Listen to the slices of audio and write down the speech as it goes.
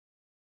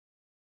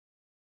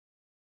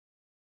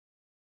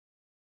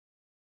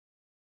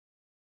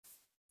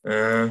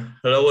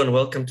Hello and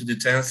welcome to the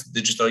 10th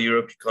Digital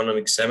Europe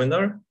Economic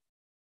Seminar.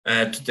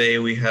 Today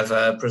we have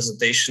a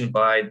presentation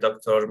by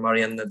Dr.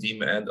 Marjan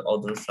Nadim and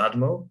Audun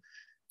Fladmoe.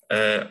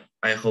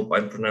 I hope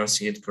I'm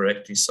pronouncing it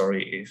correctly,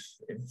 sorry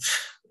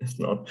if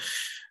not.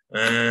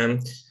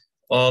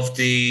 Of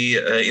the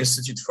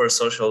Institute for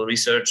Social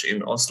Research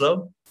in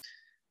Oslo.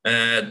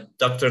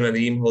 Dr.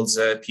 Nadim holds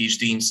a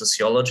PhD in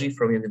sociology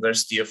from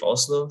University of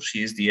Oslo.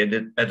 She is the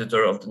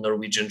editor of the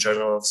Norwegian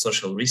Journal of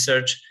Social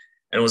Research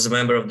and was a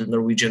member of the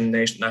Norwegian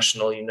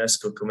National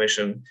UNESCO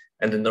Commission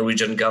and the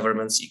Norwegian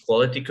government's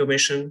Equality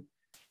Commission.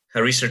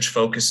 Her research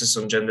focuses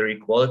on gender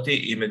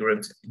equality,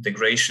 immigrant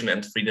integration,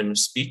 and freedom of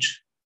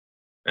speech.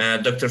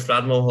 Dr.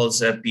 Fladmoe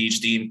holds a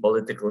PhD in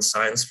political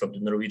science from the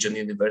Norwegian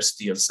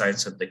University of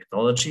Science and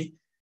Technology.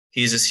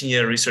 He is a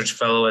senior research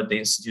fellow at the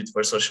Institute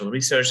for Social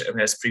Research and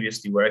has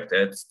previously worked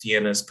at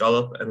TNS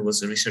Gallup and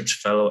was a research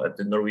fellow at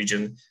the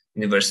Norwegian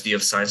University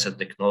of Science and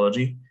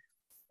Technology.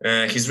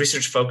 His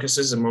research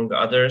focuses, among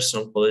others,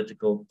 on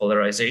political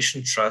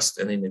polarization, trust,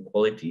 and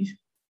inequality.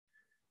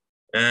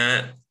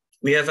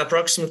 We have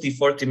approximately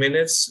 40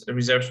 minutes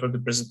reserved for the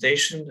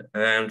presentation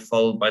and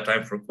followed by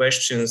time for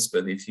questions,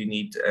 but if you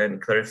need any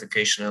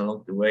clarification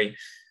along the way,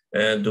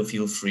 do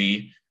feel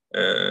free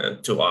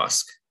to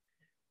ask.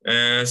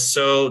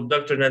 So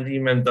Dr.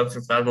 Nadim and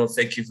Dr. Fladmoe,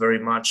 thank you very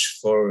much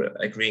for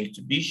agreeing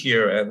to be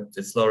here, and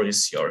the floor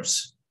is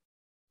yours.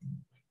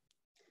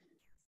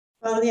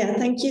 Well, yeah,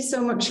 thank you so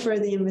much for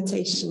the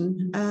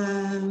invitation.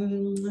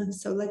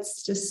 So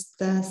let's just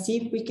see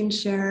if we can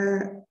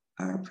share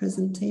our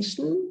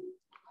presentation.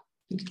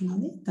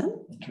 Okay.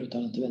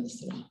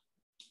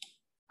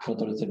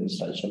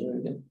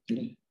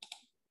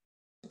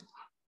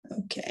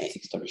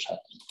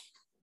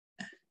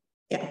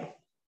 Yeah.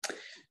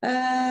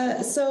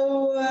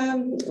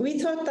 We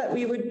thought that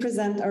we would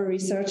present our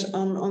research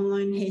on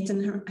online hate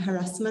and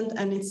harassment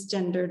and its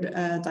gendered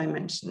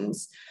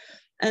dimensions.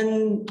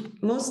 And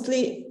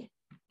mostly,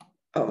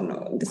 oh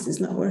no, this is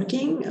not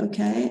working,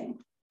 okay.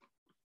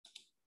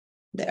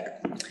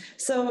 There.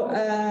 So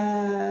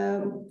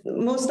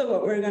most of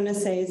what we're going to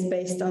say is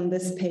based on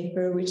this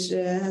paper, which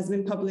has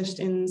been published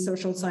in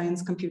Social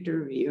Science Computer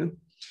Review.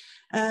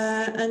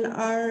 And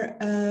our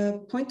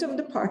point of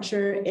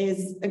departure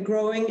is a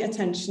growing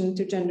attention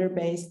to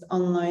gender-based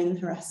online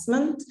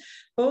harassment,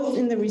 both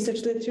in the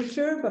research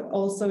literature, but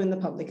also in the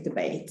public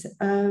debate.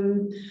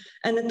 And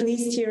at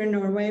least here in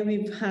Norway,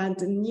 we've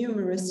had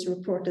numerous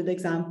reported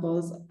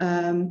examples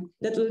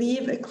that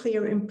leave a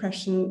clear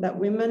impression that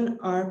women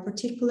are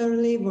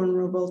particularly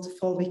vulnerable to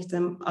fall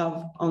victim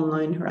of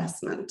online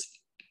harassment.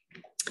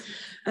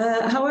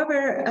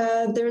 However,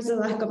 there's a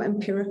lack of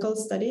empirical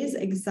studies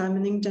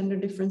examining gender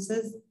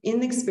differences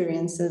in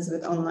experiences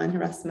with online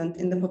harassment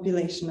in the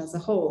population as a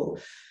whole.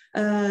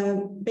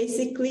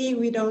 Basically,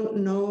 we don't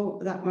know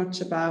that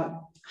much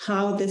about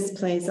how this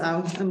plays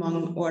out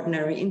among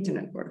ordinary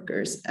internet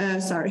workers,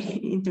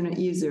 internet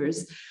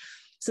users.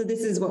 So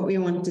this is what we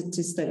wanted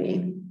to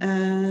study.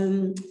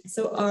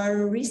 So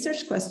our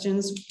research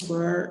questions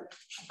were,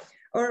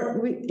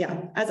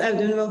 as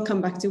Audun will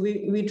come back to,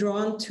 we draw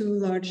on two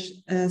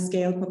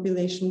large-scale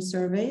population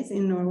surveys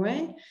in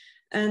Norway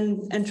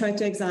and try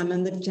to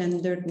examine the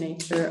gendered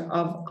nature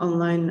of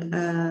online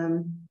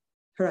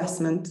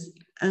harassment.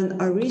 And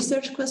our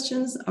research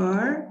questions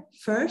are,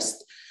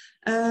 first,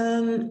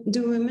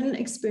 do women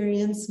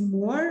experience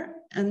more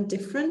and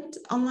different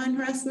online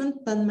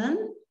harassment than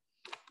men?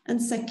 And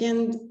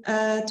second,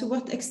 to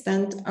what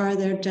extent are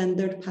there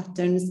gendered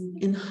patterns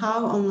in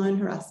how online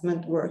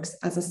harassment works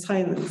as a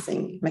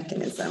silencing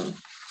mechanism?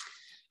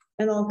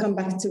 And I'll come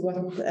back to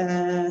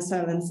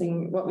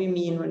what we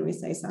mean when we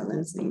say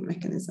silencing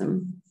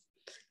mechanism.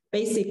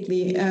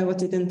 Basically,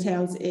 what it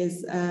entails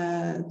is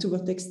to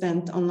what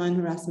extent online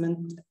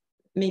harassment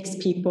makes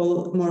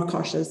people more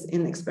cautious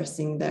in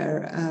expressing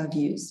their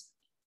views.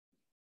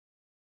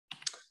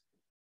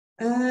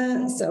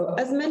 So,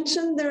 as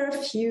mentioned, there are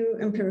a few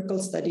empirical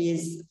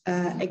studies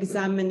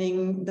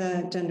examining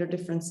the gender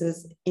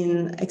differences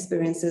in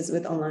experiences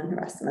with online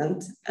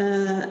harassment.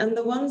 And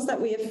the ones that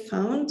we have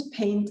found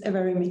paint a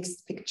very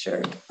mixed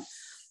picture.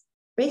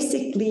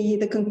 Basically,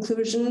 the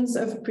conclusions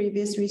of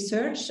previous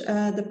research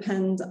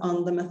depend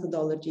on the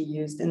methodology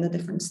used in the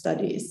different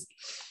studies.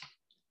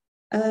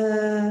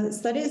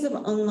 Studies of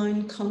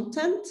online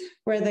content,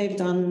 where they've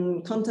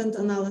done content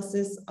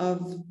analysis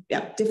of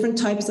different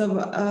types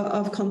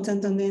of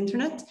content on the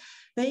internet,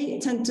 they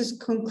tend to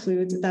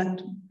conclude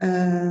that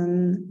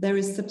there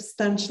is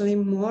substantially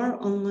more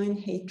online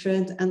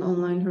hatred and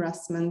online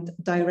harassment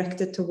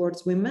directed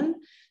towards women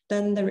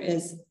than there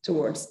is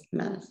towards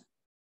men.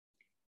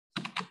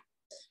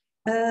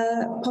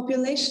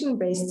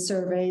 Population-based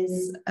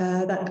surveys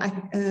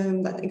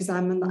that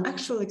examine the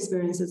actual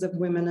experiences of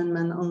women and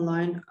men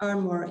online are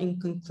more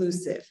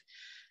inconclusive.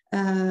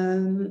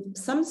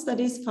 Some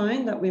studies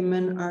find that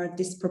women are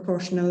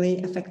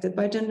disproportionately affected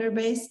by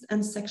gender-based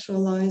and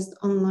sexualized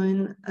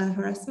online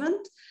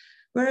harassment,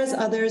 whereas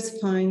others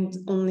find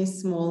only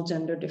small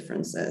gender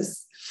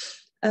differences.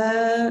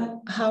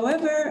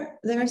 However,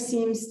 there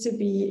seems to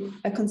be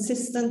a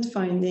consistent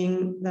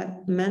finding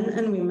that men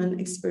and women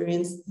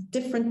experience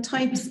different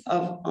types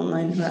of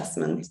online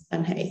harassment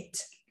and hate.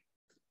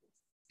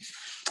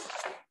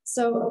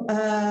 So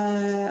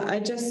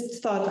I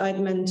just thought I'd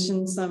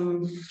mention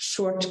some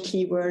short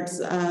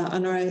keywords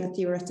on our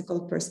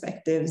theoretical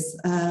perspectives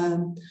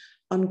on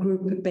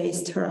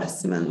group-based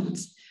harassment.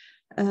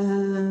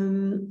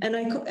 And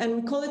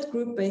we call it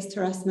group-based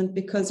harassment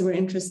because we're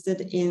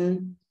interested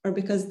in, or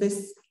because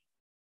this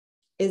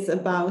is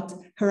about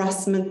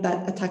harassment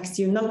that attacks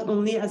you not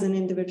only as an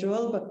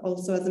individual, but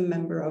also as a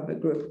member of a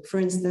group. For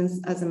instance,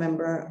 as a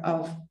member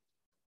of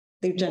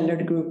the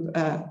gendered group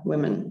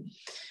women.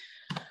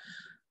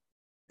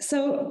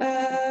 So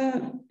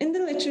in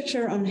the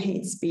literature on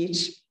hate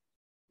speech,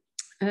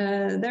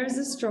 there's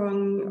a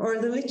strong, or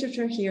the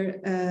literature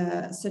here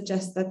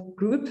suggests that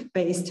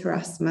group-based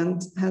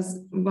harassment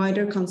has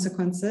wider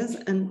consequences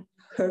and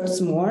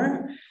hurts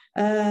more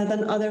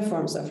than other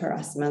forms of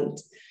harassment,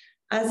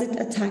 as it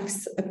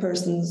attacks a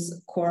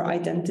person's core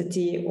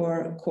identity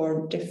or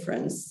core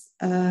difference.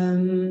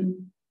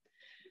 And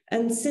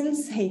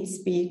since hate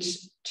speech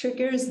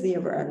triggers the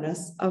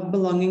awareness of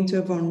belonging to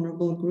a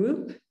vulnerable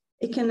group,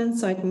 it can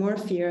incite more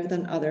fear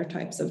than other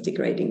types of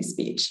degrading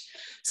speech.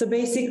 So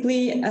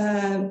basically,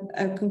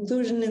 a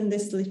conclusion in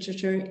this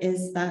literature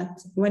is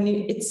that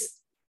it's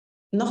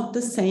not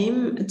the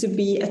same to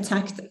be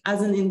attacked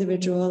as an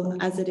individual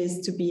as it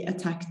is to be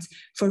attacked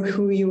for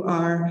who you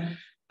are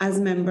as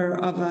a member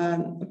of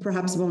a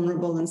perhaps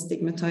vulnerable and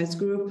stigmatized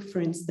group,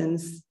 for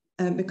instance,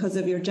 because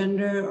of your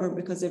gender or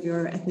because of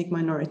your ethnic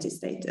minority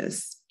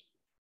status.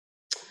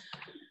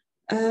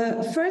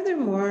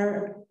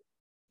 Furthermore,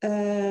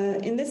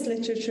 in this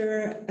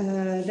literature,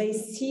 they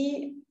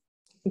see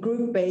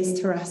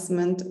group-based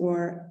harassment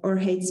or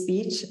hate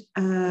speech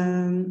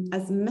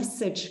as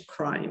message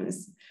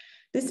crimes.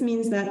 This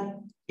means that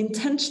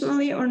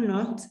intentionally or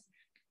not,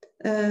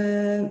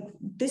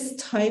 this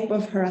type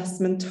of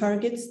harassment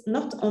targets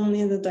not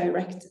only the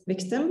direct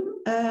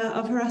victim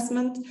of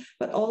harassment,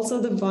 but also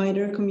the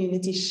wider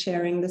community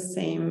sharing the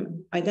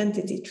same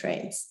identity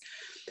traits.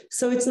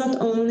 So it's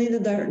not only the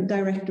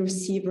direct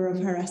receiver of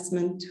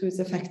harassment who's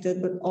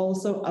affected, but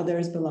also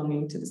others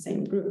belonging to the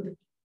same group.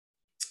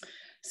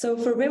 So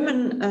for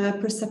women,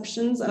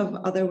 perceptions of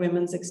other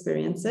women's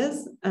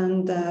experiences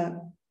and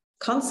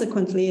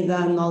consequently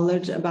the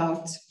knowledge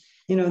about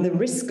the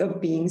risk of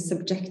being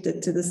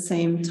subjected to the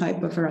same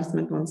type of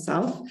harassment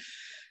oneself,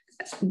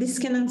 this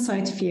can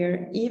incite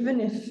fear even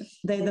if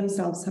they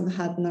themselves have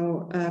had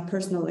no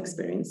personal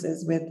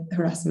experiences with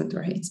harassment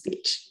or hate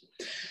speech.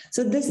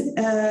 So this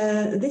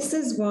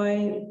is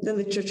why the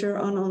literature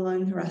on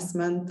online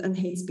harassment and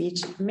hate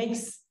speech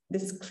makes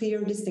this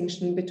clear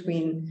distinction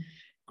between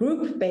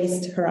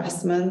group-based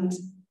harassment,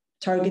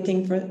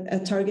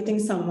 targeting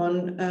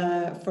someone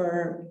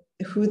for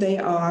who they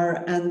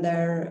are and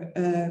their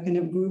kind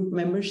of group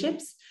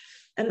memberships,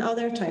 and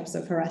other types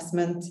of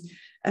harassment,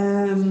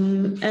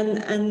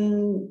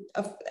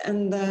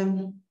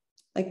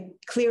 like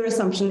clear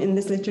assumption in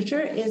this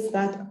literature is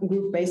that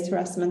group-based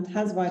harassment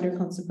has wider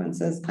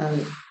consequences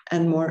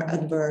and more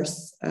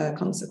adverse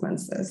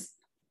consequences.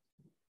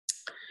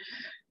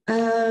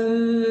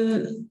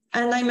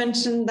 And I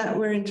mentioned that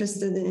we're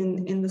interested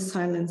in the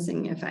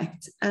silencing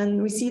effect.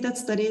 And we see that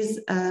studies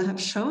have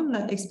shown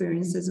that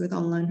experiences with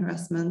online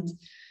harassment,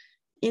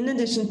 in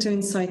addition to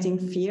inciting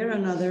fear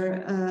and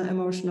other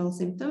emotional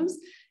symptoms,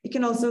 it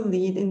can also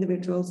lead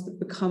individuals to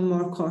become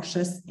more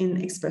cautious in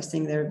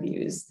expressing their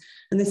views.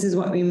 And this is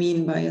what we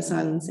mean by a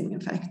silencing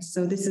effect.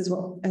 So this is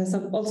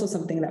also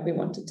something that we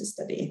wanted to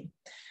study.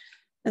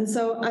 And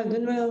so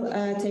Audun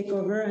will take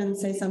over and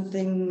say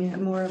something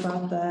more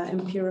about the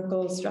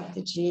empirical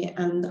strategy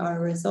and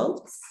our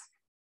results.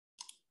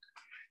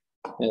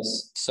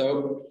 Yes,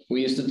 so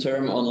we use the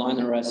term online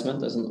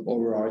harassment as an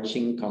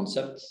overarching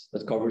concept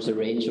that covers a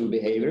range of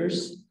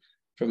behaviors,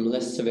 from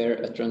less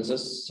severe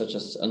utterances such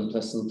as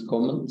unpleasant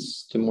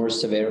comments to more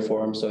severe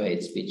forms of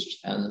hate speech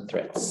and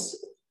threats.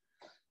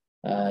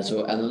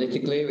 So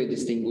analytically, we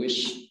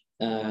distinguish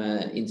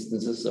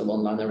instances of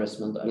online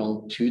harassment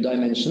along two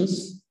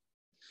dimensions.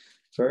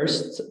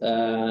 First,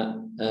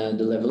 the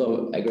level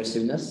of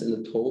aggressiveness in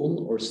the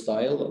tone or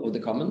style of the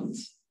comment.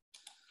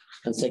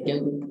 And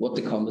second, what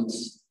the comment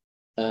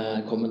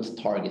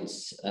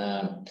targets.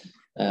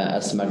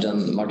 As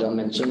Marjan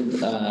mentioned,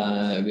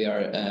 we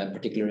are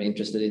particularly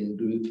interested in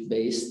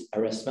group-based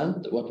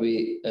harassment, what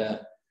we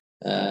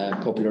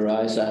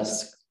popularize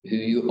as who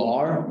you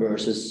are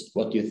versus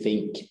what you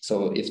think.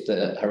 So if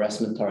the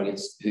harassment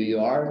targets who you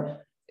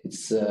are,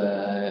 it's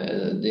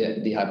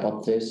the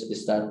hypothesis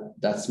is that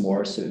that's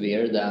more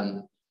severe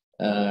than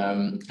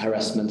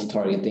harassment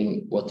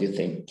targeting what you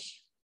think.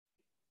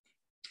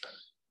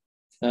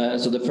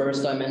 So the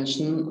first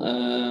dimension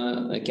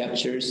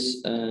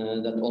captures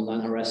that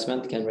online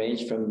harassment can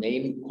range from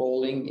name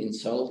calling,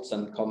 insults,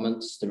 and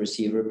comments the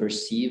receiver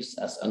perceives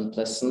as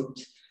unpleasant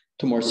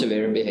to more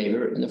severe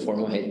behavior in the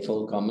form of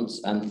hateful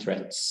comments and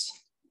threats,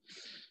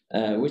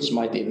 which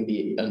might even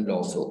be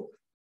unlawful.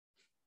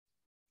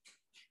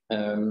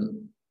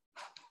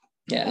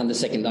 Yeah, and the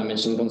second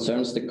dimension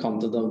concerns the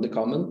content of the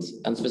comment,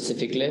 and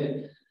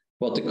specifically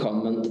what the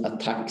comment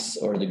attacks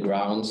or the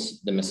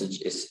grounds the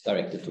message is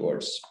directed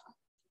towards.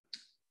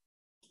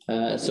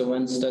 So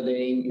when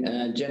studying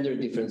gender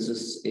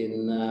differences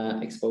in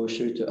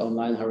exposure to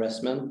online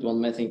harassment,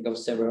 one may think of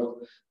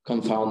several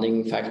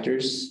confounding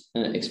factors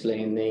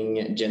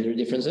explaining gender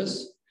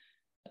differences.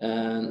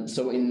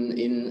 So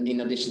in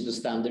addition to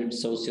standard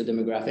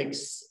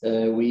socio-demographics,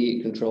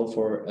 we control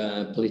for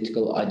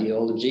political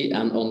ideology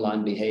and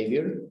online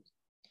behavior.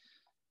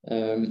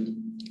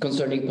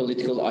 Concerning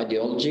political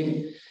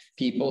ideology,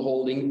 people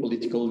holding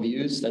political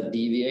views that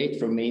deviate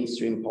from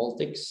mainstream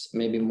politics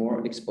may be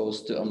more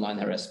exposed to online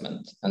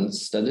harassment. And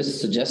studies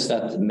suggest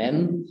that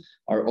men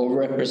are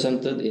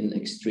overrepresented in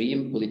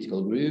extreme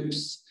political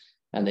groups,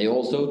 and they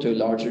also, to a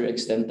larger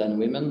extent than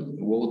women,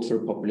 vote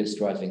for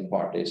populist right-wing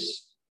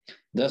parties.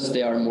 Thus,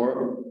 they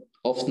more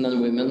often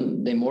than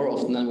women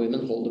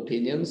hold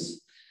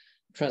opinions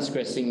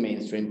transgressing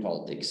mainstream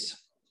politics.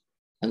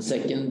 And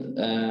second,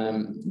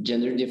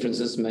 gender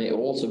differences may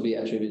also be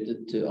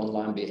attributed to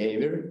online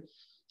behavior.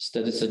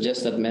 Studies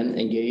suggest that men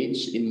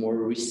engage in more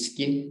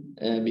risky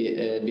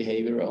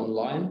behavior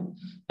online,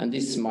 and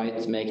this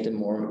might make them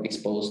more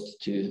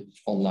exposed to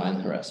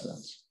online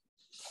harassment.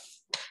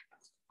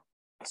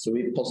 So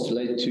we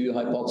postulate two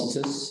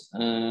hypotheses.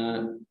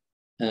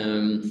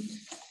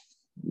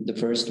 The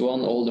first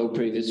one, although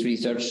previous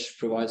research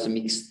provides a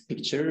mixed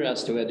picture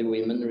as to whether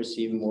women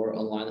receive more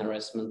online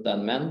harassment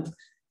than men,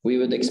 we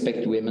would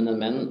expect women and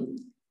men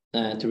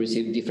to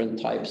receive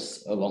different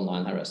types of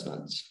online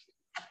harassment.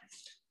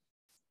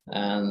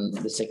 And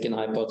the second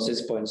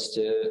hypothesis points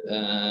to,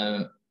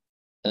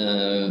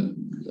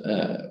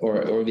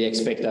 or we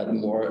expect that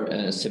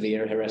more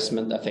severe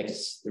harassment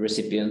affects the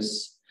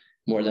recipients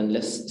more than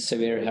less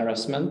severe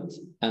harassment.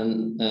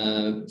 And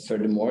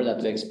furthermore,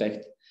 that we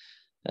expect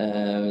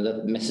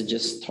that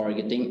messages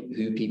targeting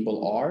who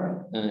people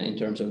are in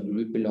terms of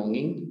group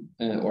belonging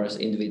or as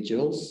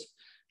individuals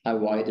have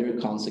wider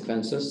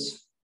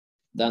consequences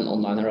than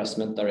online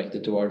harassment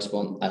directed towards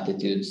one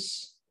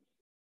attitudes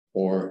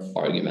or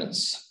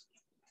arguments.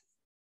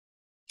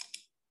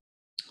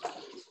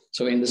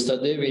 So in the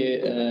study,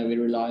 we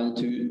rely on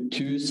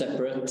two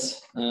separate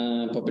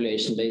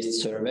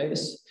population-based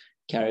surveys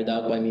carried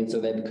out by means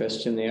of web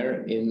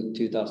questionnaire in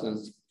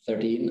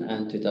 2013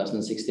 and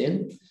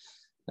 2016.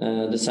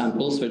 The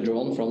samples were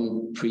drawn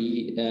from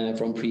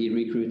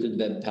pre-recruited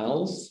web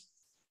panels.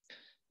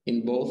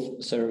 In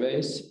both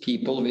surveys,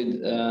 people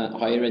with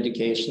higher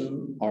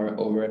education are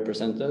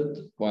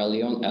overrepresented, while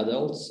young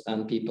adults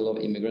and people of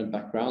immigrant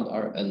background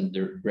are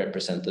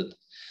underrepresented.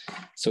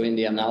 So in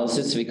the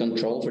analysis, we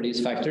control for these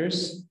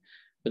factors,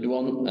 but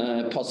one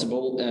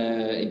possible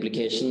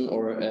implication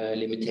or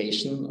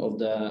limitation of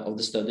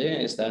the study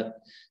is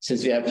that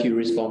since we have few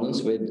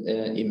respondents with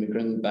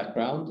immigrant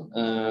background,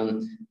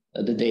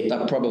 the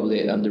data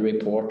probably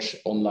underreport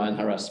online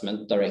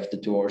harassment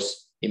directed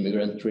towards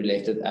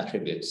immigrant-related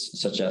attributes,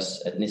 such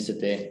as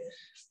ethnicity,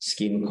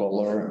 skin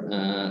color,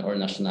 or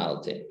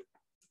nationality.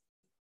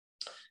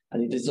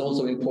 And it is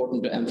also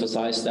important to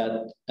emphasize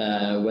that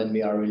when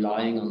we are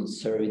relying on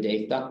survey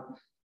data,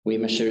 we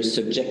measure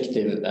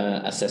subjective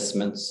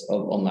assessments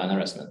of online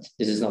harassment.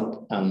 This is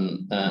not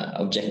an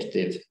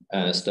objective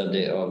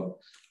study of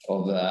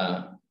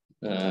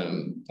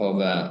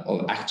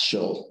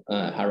actual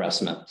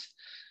harassment.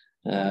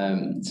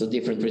 So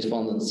different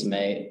respondents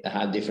may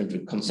have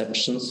different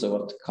conceptions of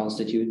what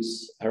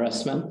constitutes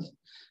harassment,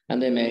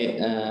 and they may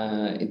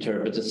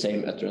interpret the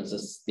same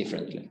utterances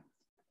differently.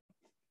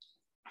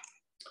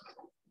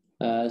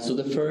 So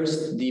the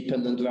first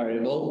dependent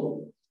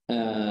variable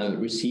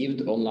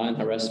received online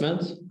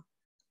harassment.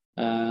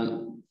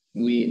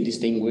 We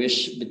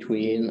distinguish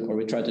between, or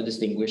we try to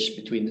distinguish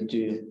between the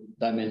two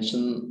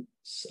dimensions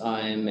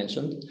I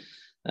mentioned.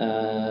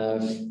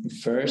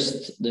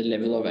 First, the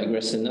level of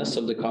aggressiveness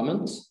of the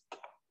comment,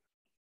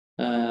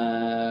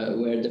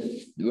 where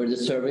the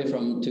survey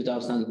from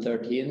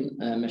 2013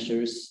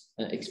 measures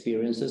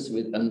experiences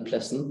with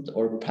unpleasant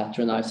or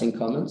patronizing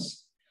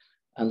comments,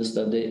 and the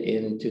study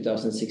in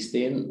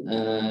 2016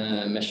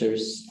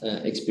 measures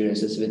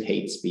experiences with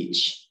hate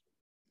speech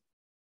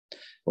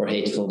or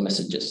hateful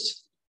messages.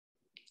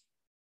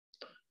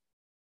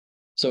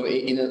 So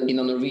in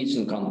a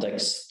Norwegian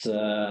context,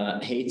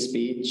 hate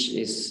speech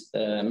is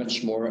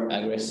much more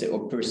aggressive,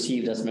 or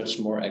perceived as much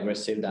more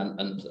aggressive than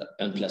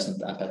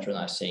unpleasant and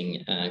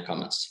patronizing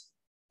comments.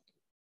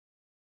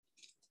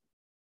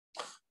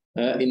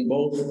 In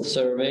both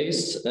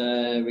surveys,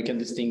 we can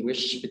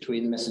distinguish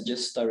between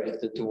messages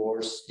directed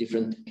towards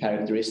different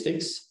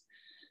characteristics.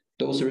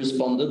 Those who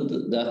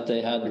responded that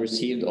they had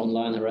received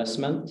online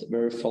harassment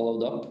were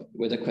followed up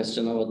with a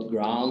question of what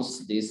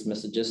grounds these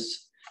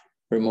messages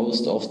were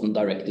most often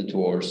directed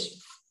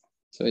towards.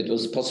 So it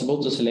was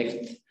possible to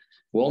select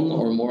one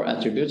or more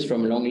attributes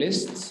from a long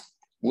list,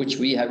 which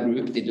we have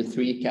grouped into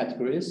three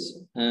categories.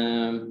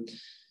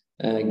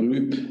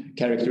 Group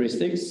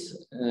characteristics,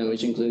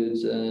 which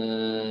includes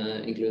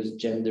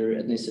gender,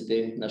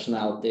 ethnicity,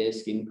 nationality,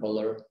 skin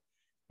color,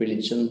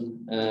 religion,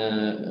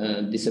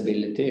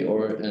 disability,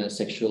 or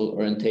sexual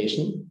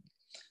orientation.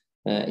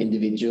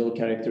 Individual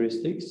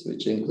characteristics,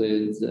 which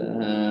includes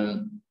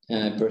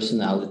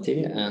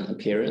personality and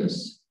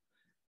appearance.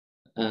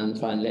 And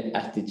finally,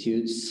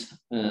 attitudes,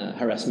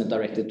 harassment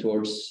directed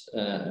towards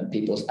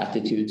people's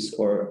attitudes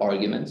or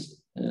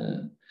arguments,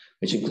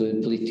 which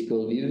include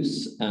political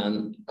views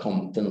and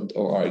content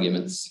or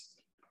arguments,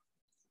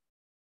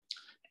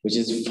 which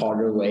is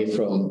farther away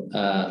from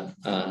a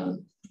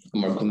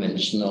more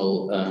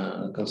conventional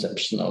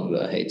conception of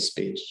hate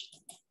speech.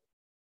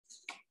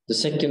 The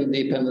second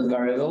dependent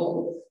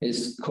variable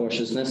is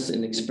cautiousness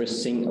in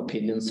expressing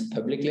opinions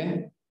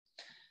publicly.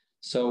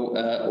 So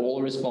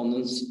all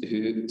respondents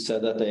who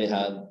said that they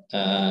had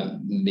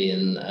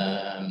been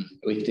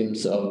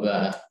victims of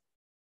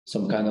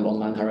some kind of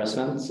online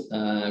harassment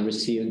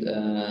received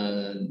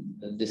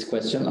this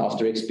question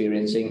after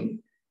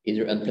experiencing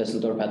either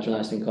unpleasant or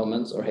patronizing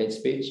comments or hate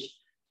speech,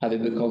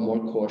 having become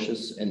more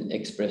cautious in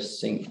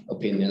expressing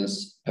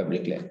opinions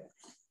publicly.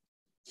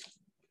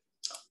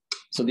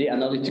 So the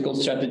analytical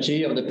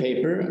strategy of the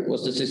paper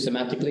was to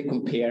systematically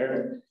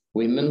compare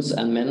women's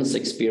and men's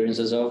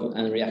experiences of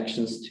and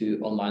reactions to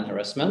online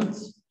harassment.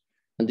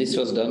 And this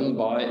was done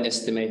by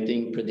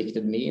estimating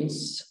predicted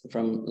means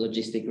from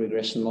logistic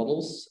regression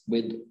models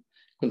with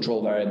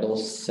control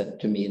variables set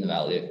to mean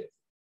value.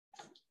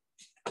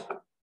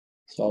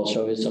 So I'll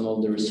show you some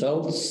of the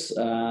results.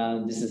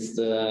 These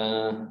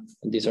are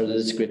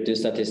the descriptive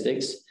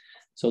statistics.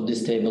 So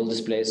this table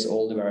displays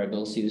all the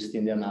variables used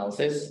in the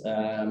analysis.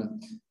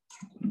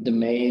 The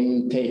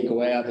main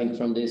takeaway, I think,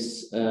 from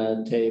this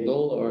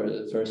table, or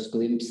the first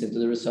glimpse into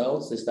the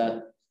results, is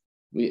that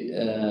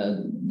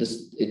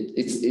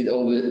it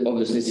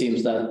obviously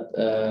seems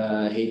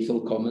that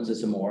hateful comments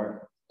is a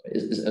more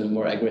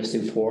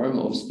aggressive form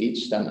of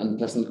speech than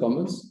unpleasant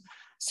comments.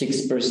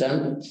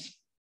 6%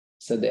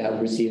 said they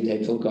had received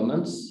hateful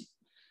comments.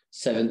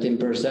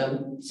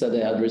 17% said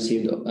they had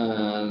received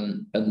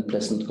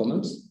unpleasant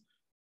comments.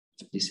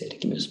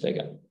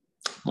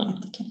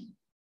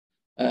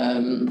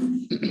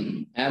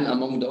 And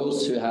among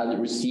those who had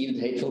received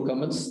hateful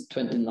comments,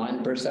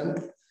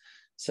 29%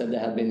 said they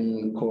had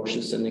been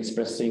cautious in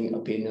expressing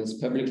opinions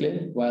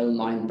publicly, while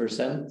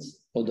 9%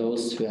 of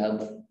those who had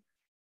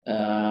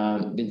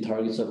been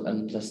targets of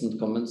unpleasant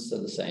comments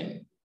said the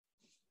same.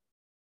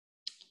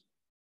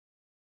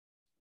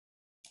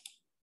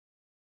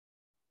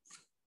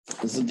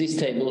 So this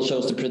table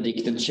shows the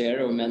predicted share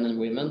of men and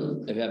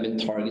women who have been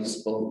targets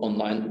of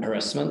online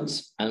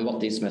harassment and what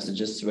these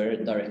messages were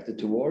directed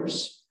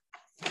towards,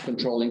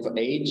 controlling for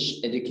age,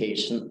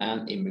 education,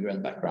 and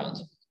immigrant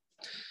background.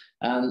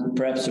 And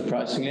perhaps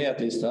surprisingly, at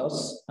least to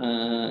us,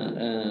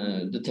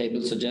 the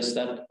table suggests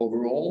that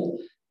overall,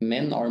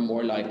 men are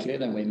more likely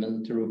than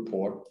women to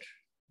report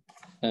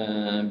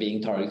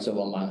being targets of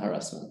online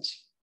harassment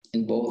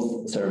in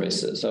both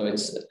surveys. So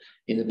it's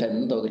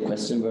independent of the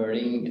question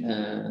wording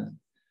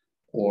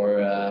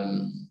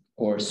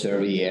or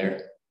survey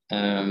year.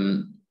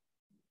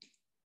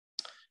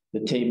 The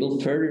table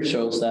further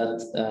shows that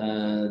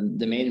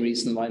the main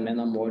reason why men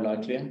are more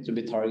likely to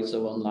be targets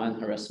of online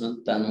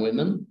harassment than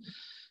women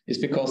is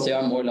because they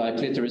are more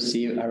likely to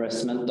receive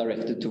harassment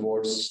directed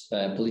towards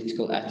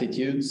political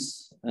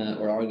attitudes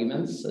or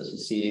arguments, as you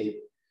see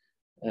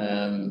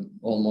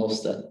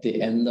almost at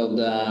the end of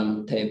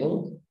the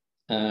table.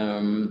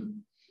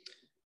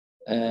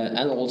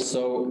 And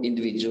also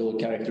individual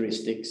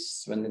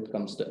characteristics when it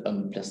comes to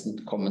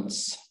unpleasant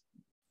comments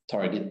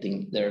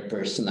targeting their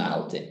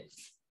personality.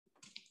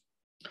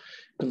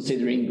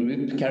 Considering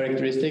group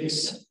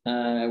characteristics,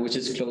 which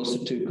is closer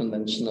to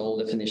conventional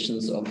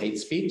definitions of hate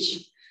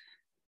speech,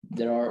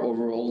 there are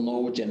overall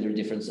no gender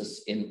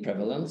differences in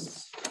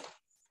prevalence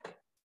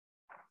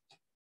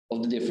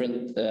of the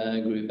different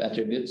group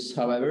attributes.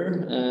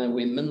 However,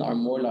 women are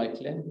more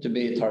likely to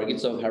be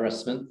targets of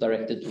harassment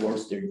directed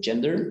towards their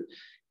gender,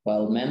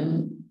 while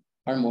men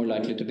are more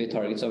likely to be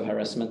targets of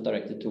harassment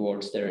directed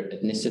towards their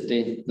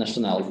ethnicity,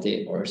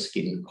 nationality, or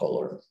skin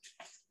color.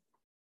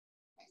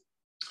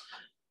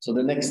 So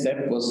the next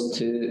step was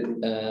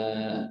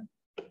to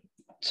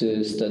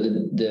study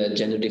the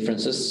gender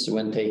differences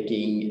when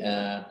taking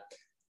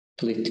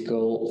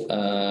political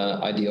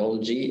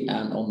ideology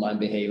and online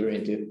behavior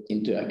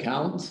into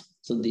account.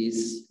 So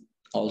these,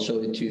 I'll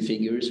show you two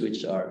figures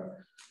which are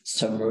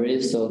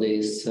summaries of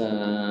this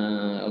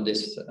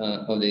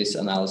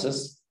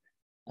analysis.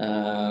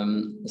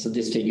 So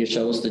this figure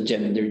shows the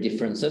gender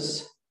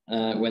differences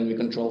when we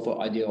control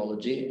for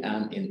ideology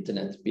and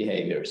internet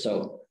behavior.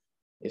 So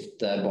if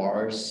the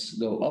bars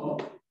go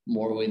up,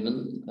 more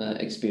women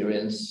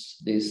experience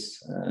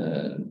these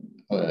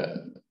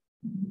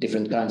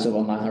different kinds of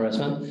online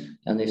harassment,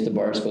 and if the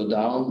bars go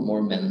down,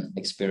 more men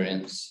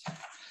experience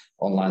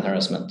online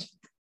harassment.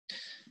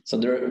 So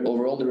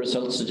overall, the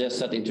results suggest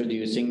that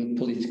introducing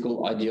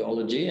political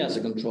ideology as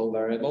a control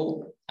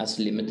variable has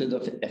limited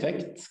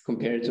effect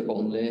compared to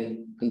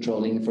only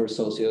controlling for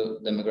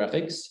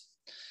socio-demographics.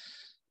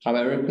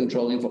 However,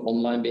 controlling for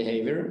online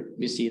behavior,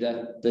 we see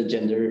that the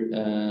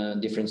gender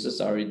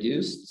differences are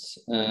reduced,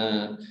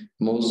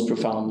 most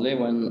profoundly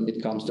when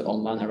it comes to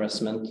online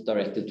harassment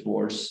directed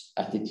towards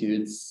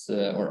attitudes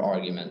or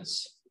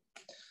arguments.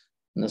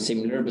 And a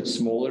similar but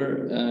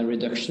smaller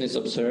reduction is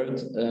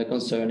observed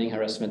concerning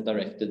harassment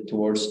directed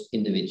towards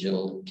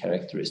individual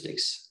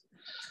characteristics.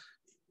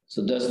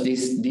 So does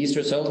these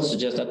results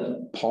suggest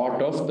that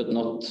part of, but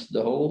not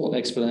the whole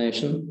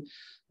explanation,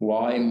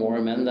 why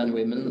more men than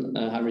women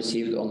have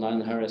received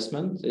online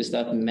harassment is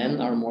that men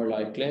are more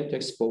likely to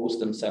expose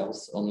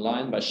themselves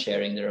online by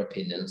sharing their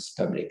opinions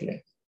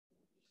publicly.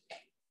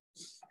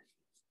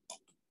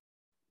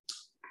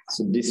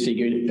 So this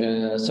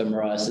figure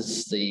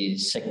summarizes the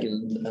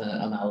second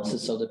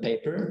analysis of the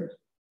paper,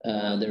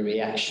 the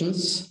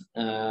reactions.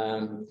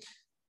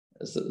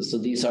 So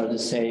these are the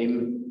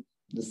same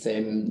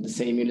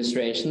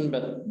illustration,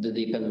 but the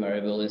dependent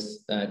variable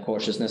is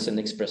cautiousness in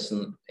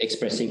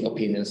expressing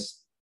opinions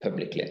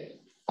publicly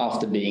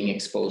after being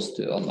exposed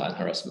to online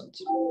harassment.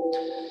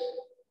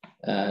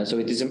 So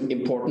it is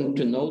important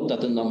to note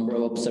that the number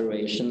of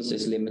observations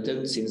is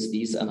limited since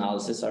these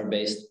analyses are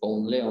based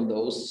only on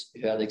those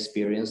who had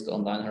experienced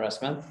online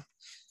harassment.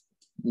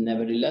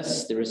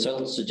 Nevertheless, the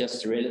results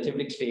suggest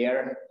relatively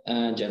clear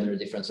gender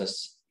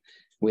differences.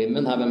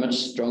 Women have a much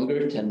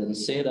stronger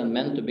tendency than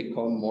men to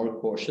become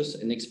more cautious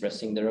in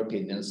expressing their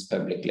opinions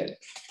publicly.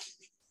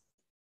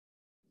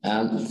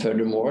 And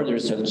furthermore, the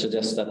results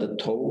suggest that the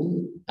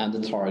tone and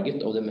the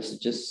target of the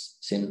messages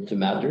seem to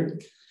matter.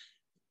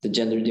 The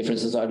gender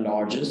differences are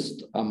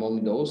largest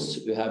among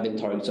those who have been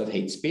targets of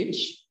hate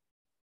speech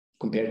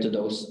compared to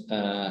those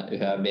who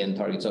have been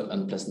targets of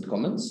unpleasant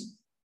comments.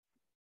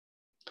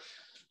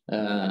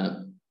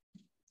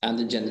 And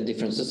the gender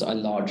differences are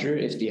larger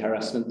if the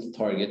harassment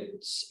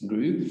targets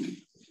group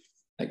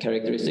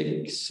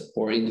characteristics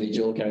or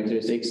individual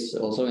characteristics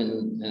also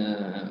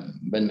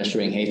when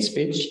measuring hate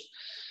speech,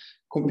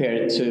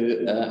 compared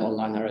to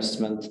online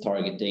harassment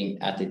targeting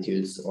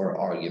attitudes or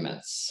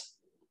arguments.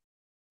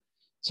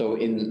 So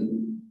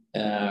in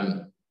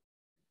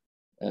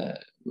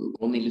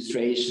one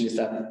illustration is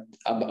that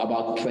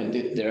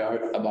there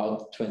are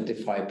about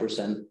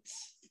 25%,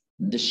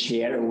 the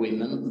share of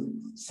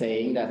women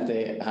saying that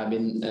they have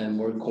been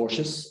more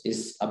cautious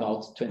is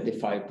about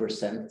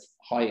 25%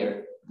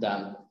 higher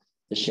than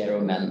the share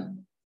of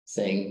men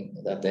saying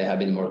that they have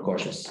been more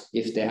cautious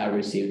if they have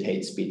received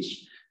hate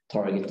speech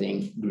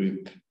targeting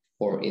group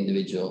or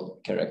individual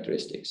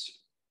characteristics.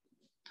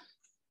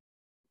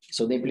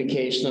 So the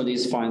implication of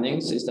these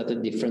findings is that the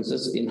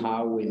differences in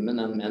how women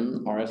and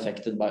men are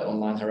affected by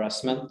online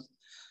harassment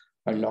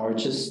are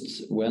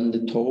largest when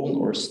the tone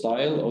or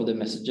style of the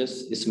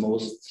messages is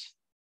most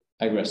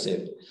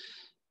aggressive,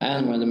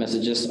 and when the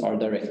messages are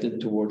directed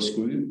towards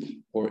group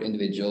or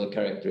individual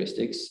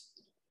characteristics,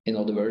 in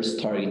other words,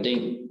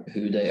 targeting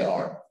who they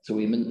are. So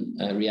women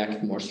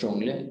react more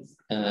strongly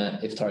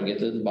if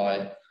targeted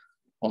by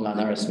online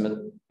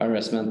harassment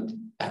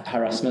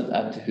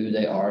at who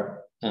they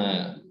are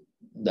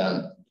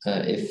than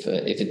if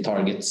it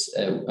targets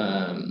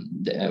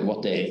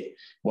what they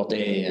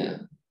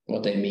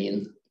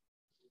mean.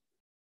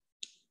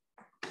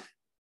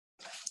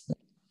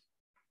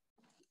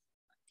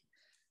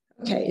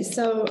 Okay,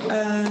 so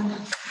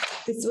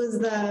these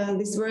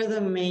were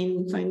the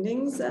main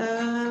findings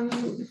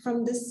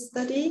from this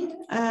study,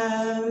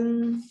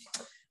 and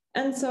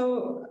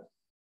so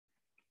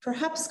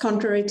perhaps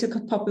contrary to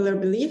popular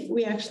belief,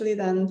 we actually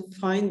then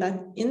find that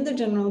in the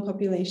general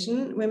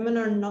population, women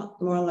are not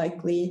more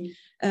likely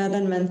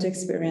than men to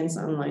experience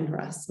online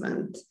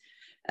harassment.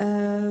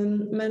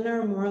 Men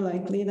are more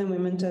likely than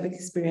women to have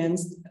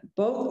experienced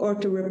both, or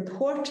to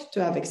report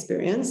to have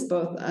experienced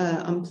both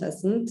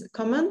unpleasant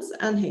comments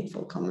and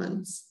hateful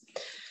comments.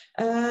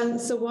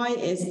 So why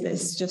is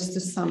this? Just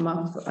to sum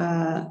up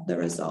the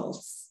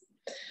results.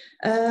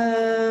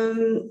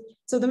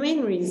 So the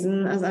main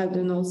reason, as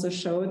Audun also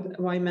showed,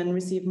 why men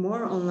receive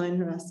more online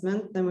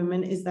harassment than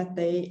women is that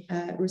they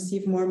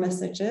receive more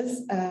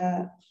messages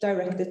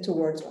directed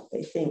towards what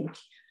they think,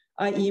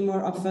 i.e.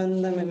 more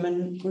often than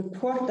women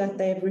report that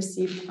they have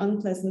received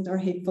unpleasant or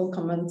hateful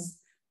comments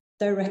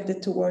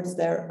directed towards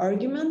their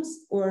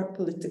arguments or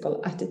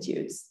political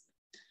attitudes.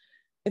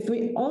 If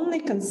we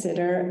only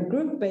consider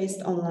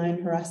group-based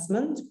online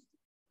harassment,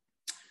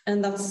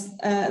 and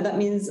that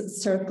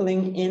means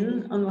circling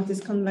in on what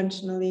is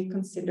conventionally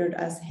considered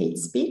as hate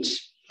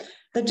speech,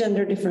 the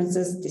gender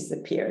differences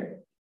disappear.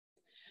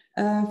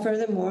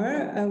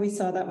 Furthermore, we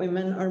saw that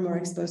women are more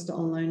exposed to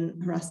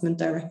online harassment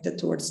directed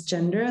towards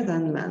gender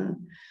than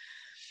men.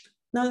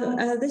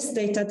 Now, this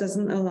data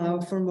doesn't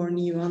allow for more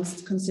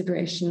nuanced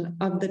consideration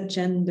of the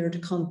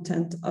gendered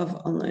content of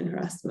online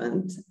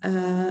harassment.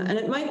 And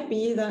it might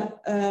be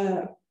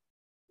that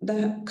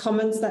the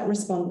comments that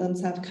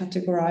respondents have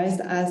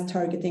categorized as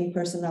targeting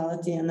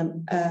personality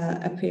and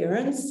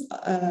appearance,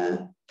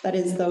 that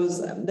is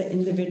the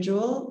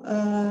individual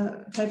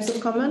types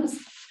of comments,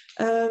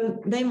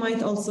 they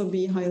might also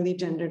be highly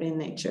gendered in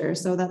nature,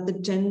 so that the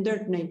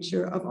gendered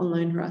nature of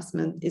online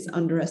harassment is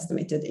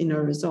underestimated in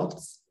our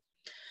results.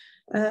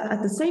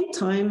 At the same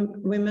time,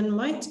 women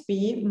might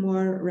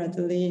more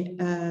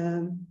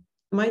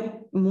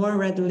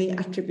readily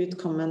attribute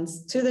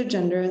comments to their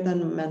gender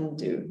than men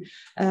do,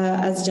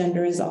 as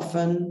gender is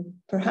often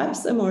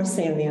perhaps a more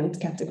salient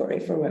category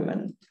for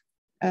women.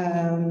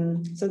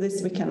 So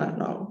this we cannot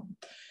know.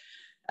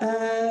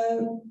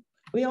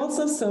 We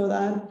also saw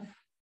that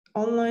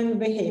online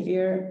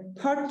behavior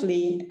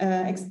partly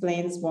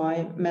explains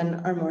why men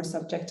are more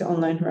subject to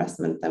online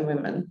harassment than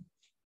women.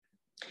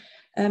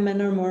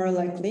 Men are more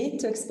likely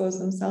to expose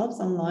themselves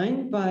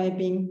online by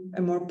being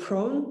more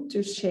prone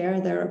to share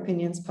their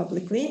opinions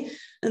publicly,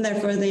 and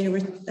therefore they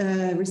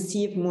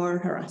receive more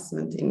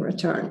harassment in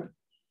return.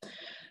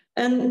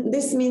 And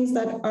this means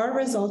that our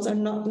results are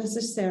not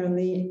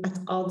necessarily at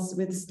odds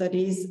with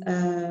studies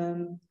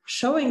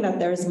showing that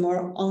there is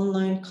more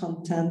online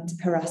content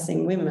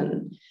harassing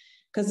women.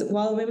 Because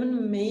while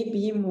women may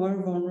be more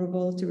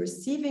vulnerable to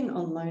receiving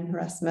online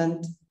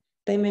harassment,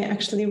 they may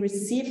actually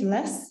receive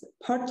less,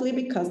 partly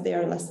because they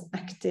are less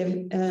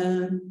active.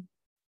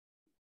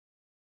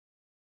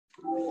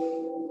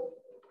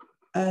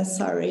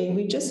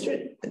 Sorry,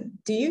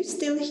 do you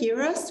still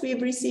hear us?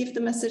 We've received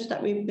the message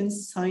that we've been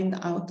signed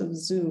out of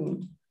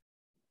Zoom.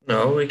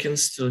 No, we can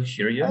still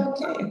hear you.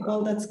 Okay,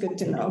 well, that's good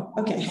to know.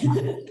 Okay,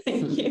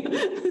 thank you.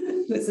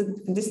 It was a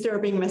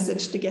disturbing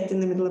message to get in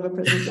the middle of a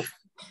presentation.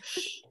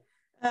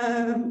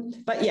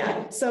 But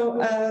yeah,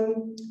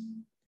 so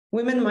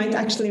women might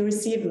actually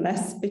receive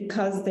less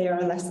because they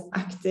are less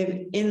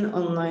active in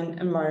online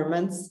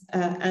environments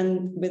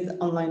and with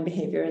online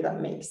behavior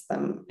that makes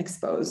them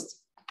exposed.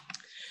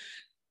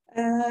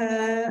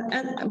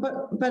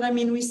 But I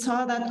mean, we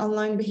saw that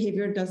online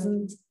behavior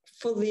doesn't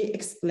fully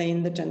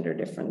explain the gender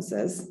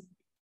differences.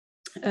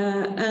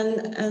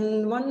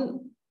 And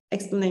one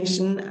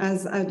explanation,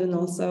 as Audun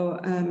also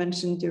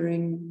mentioned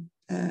during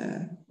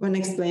when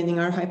explaining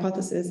our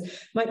hypothesis,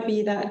 might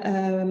be that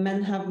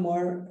men have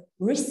more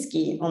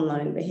risky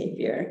online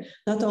behavior.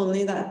 Not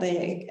only that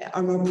they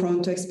are more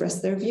prone to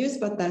express their views,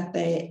 but that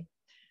they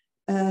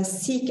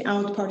seek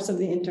out parts of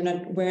the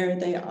internet where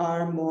they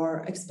are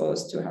more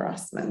exposed to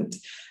harassment.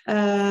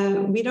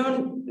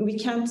 We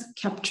can't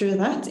capture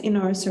that in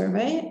our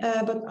survey,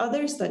 but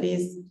other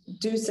studies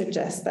do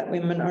suggest that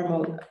men are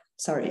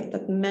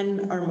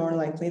more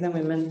likely than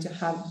women to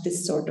have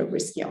this sort of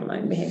risky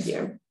online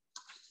behavior.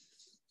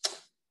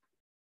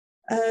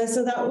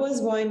 So that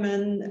was why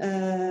men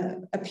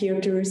appear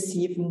to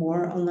receive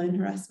more online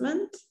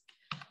harassment.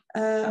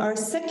 Our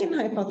second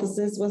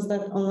hypothesis was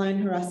that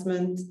online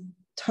harassment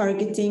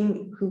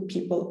targeting who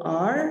people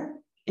are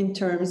in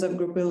terms of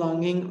group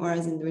belonging or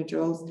as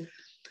individuals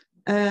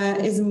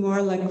is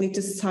more likely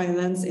to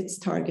silence its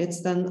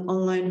targets than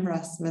online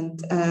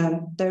harassment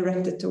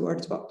directed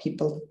towards what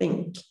people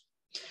think.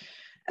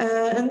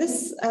 And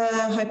this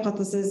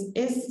hypothesis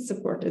is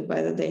supported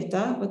by the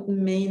data, but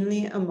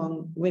mainly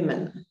among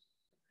women.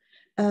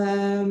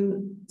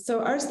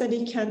 So our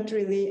study can't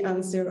really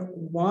answer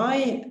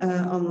why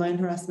online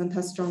harassment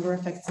has stronger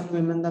effects on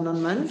women than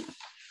on men.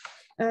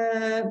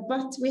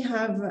 But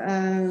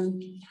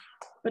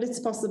it's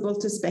possible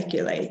to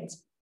speculate.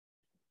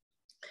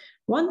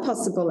 One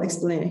possible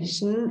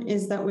explanation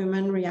is that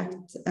women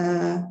react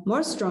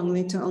more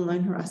strongly to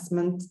online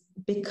harassment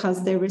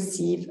because they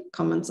receive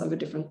comments of a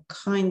different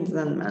kind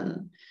than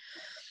men.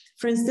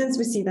 For instance,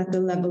 we see that the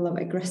level of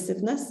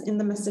aggressiveness in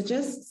the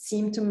messages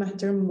seem to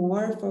matter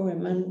more for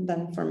women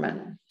than for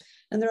men.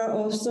 And there are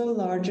also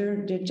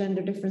larger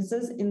gender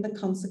differences in the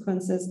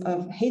consequences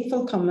of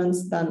hateful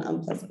comments than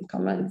unpleasant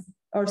comments.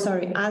 As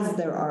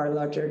there are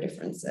larger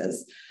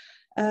differences.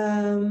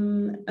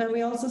 And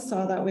we also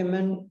saw that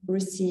women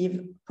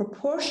receive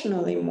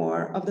proportionally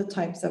more of the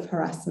types of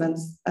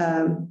harassments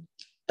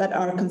that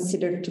are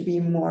considered to be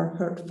more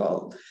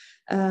hurtful.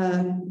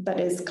 That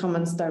is,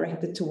 comments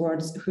directed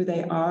towards who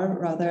they are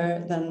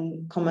rather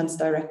than comments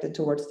directed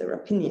towards their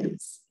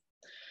opinions.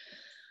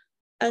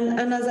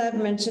 And as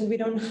I've mentioned, we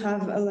don't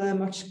have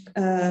much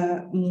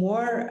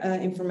more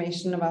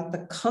information about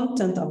the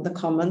content of the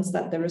comments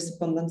that the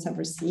respondents have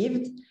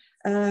received.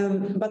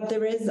 But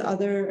there is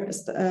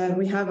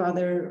we have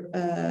other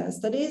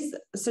studies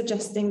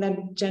suggesting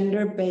that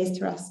gender-based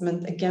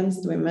harassment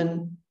against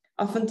women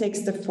often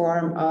takes the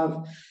form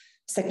of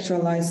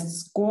sexualized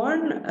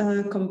scorn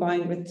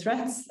combined with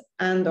threats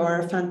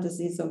and/or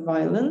fantasies of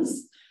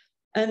violence.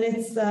 And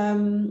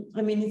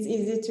it's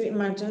easy to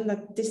imagine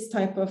that this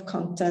type of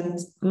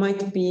content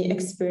might be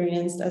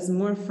experienced as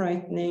more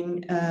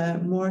frightening,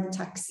 more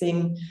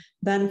taxing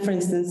than, for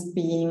instance,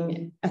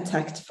 being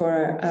attacked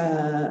for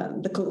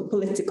the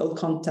political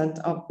content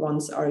of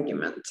one's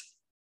argument.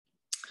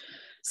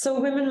 So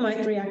women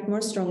might react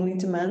more strongly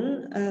to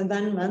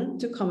than men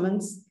to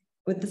comments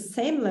with the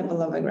same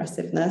level of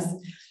aggressiveness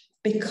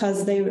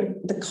because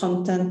the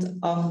content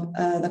of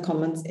the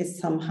comments is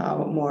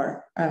somehow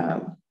more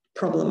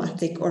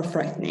problematic or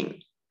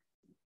frightening.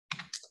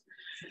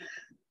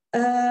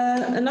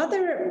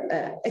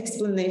 Another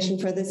explanation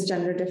for this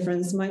gender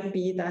difference might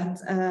be that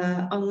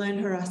online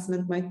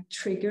harassment might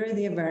trigger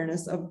the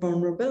awareness of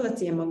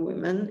vulnerability among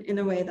women in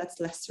a way that's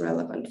less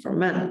relevant for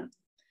men.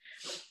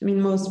 I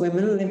mean, most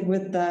women live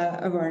with the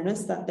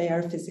awareness that they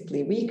are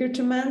physically weaker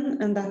to men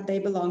and that they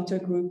belong to a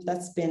group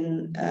that's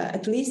been,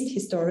 at least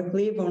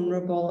historically,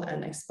 vulnerable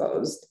and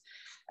exposed.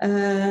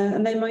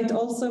 And they might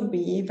also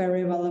be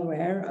very well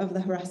aware of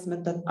the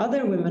harassment that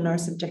other women are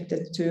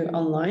subjected to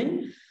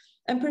online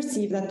and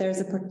perceive that there's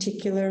a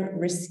particular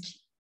risk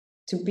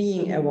to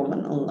being a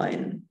woman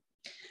online.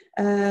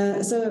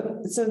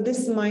 So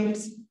this might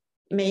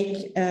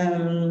make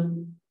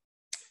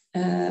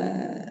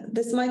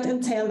this might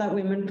entail that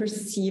women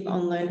perceive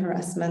online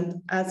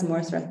harassment as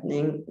more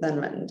threatening than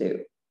men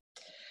do.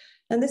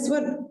 And this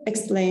would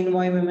explain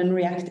why women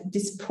react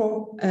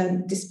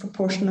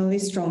disproportionately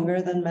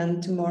stronger than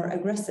men to more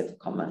aggressive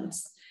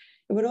comments.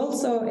 It would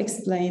also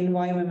explain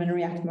why women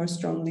react more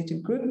strongly to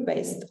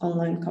group-based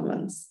online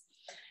comments.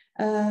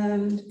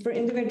 For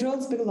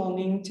individuals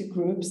belonging to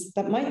groups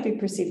that might be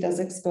perceived as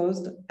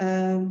exposed,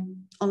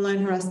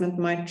 online harassment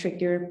might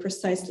trigger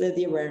precisely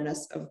the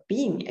awareness of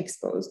being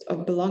exposed,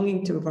 of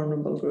belonging to a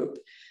vulnerable group,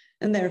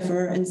 and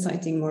therefore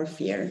inciting more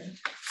fear.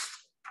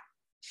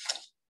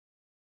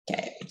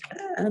 Okay,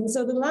 and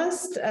so the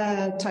last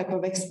type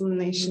of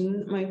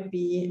explanation might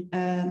be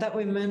that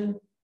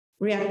women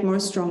react more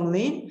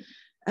strongly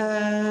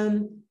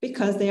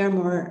because they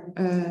are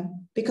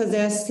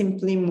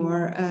simply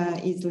more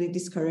easily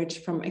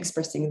discouraged from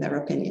expressing their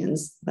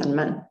opinions than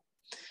men.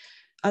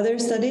 Other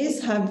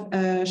studies have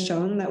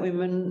shown that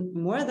women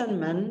more than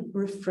men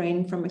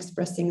refrain from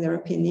expressing their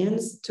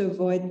opinions to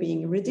avoid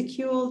being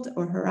ridiculed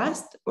or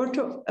harassed or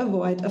to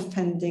avoid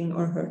offending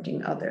or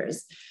hurting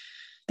others.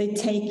 They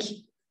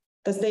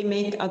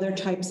make other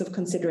types of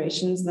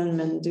considerations than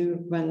men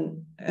do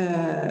when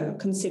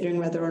considering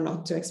whether or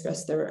not to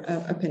express their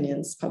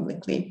opinions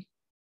publicly.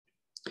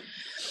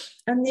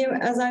 And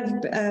as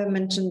I've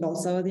mentioned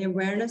also, the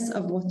awareness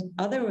of what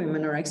other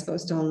women are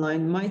exposed to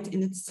online might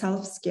in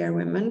itself scare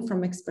women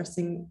from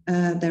expressing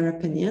their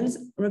opinions,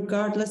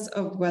 regardless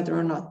of whether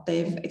or not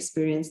they've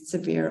experienced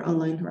severe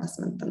online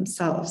harassment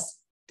themselves.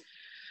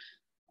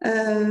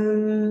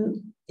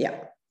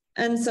 Yeah.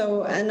 And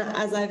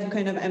as I've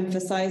kind of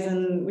emphasized,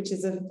 and which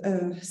is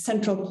a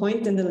central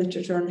point in the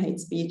literature on hate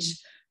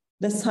speech,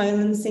 the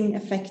silencing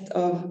effect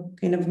of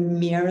kind of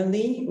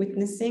merely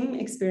witnessing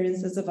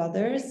experiences of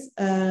others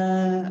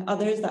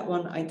that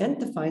one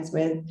identifies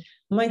with,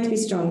 might be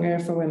stronger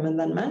for women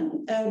than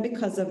men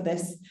because of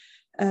this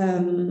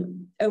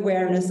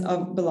awareness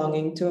of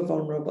belonging to a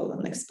vulnerable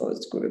and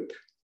exposed group.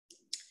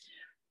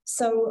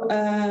 So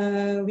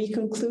we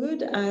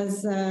conclude,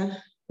 as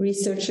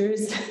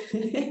researchers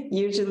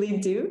usually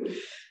do,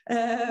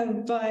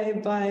 by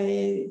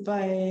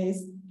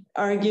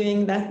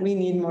arguing that we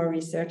need more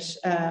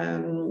research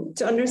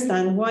to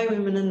understand why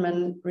women and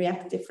men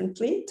react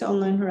differently to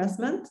online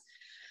harassment.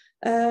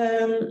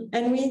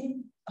 And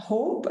we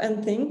hope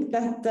and think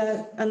that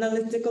the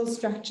analytical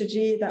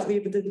strategy that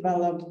we've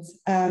developed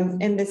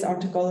in this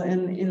article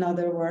and in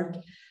other work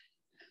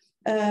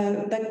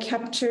that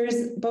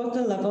captures both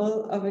the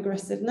level of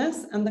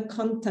aggressiveness and the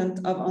content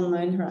of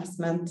online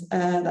harassment,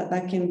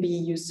 that can be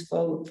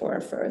useful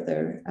for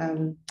further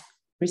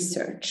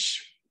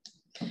research.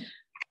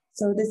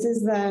 So this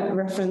is the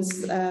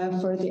reference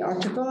for the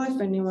article, if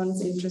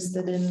anyone's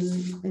interested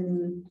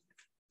in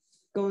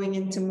going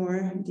into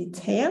more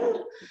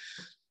detail.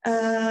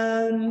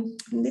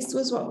 This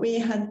was what we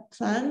had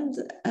planned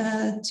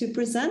to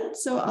present,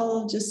 so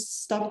I'll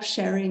just stop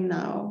sharing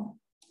now.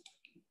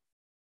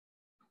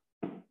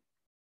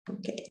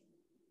 Okay.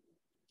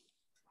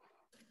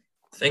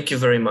 Thank you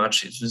very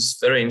much. It was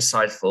very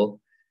insightful.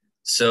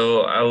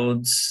 So I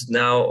would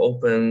now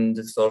open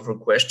the floor for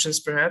questions,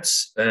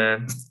 perhaps.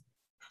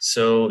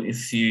 So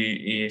if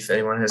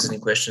anyone has any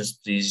questions,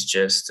 please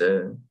just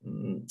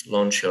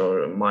launch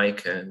your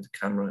mic and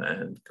camera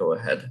and go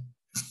ahead.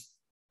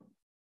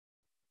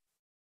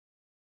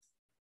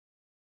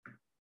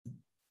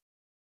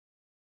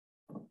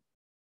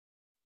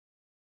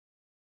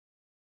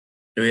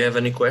 Do we have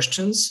any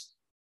questions?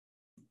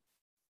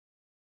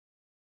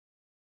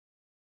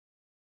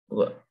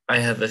 Well, I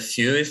have a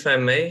few, if I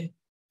may.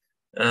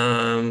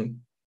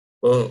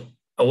 Well,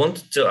 I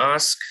wanted to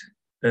ask,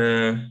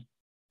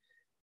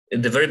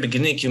 at the very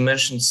beginning, you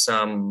mentioned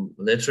some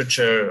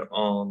literature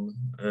on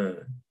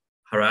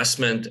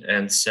harassment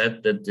and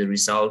said that the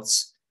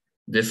results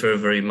differ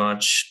very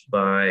much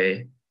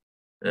by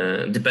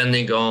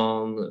depending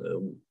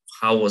on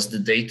how was the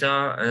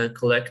data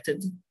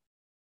collected.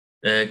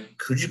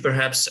 Could you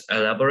perhaps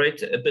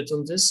elaborate a bit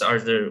on this?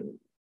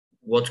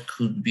 What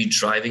could be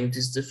driving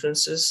these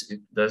differences?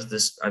 Does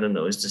this, I don't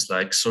know, is this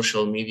like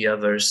social media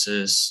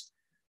versus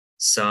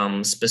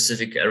some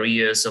specific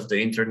areas of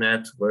the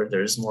internet where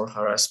there is more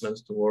harassment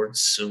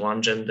towards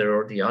one gender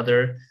or the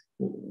other?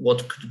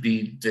 What could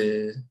be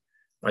the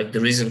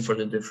reason for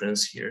the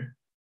difference here?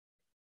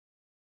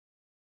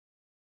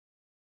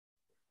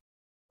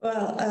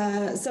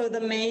 Well, so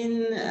the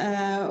main,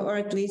 or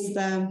at least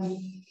the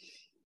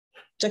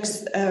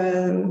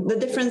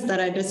difference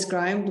that I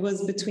described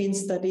was between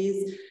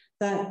studies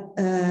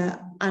that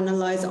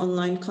analyze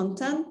online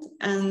content,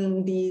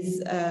 and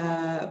these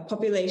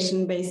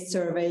population-based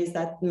surveys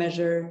that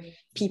measure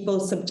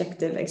people's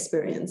subjective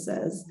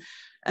experiences.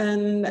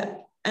 And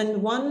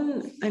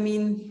one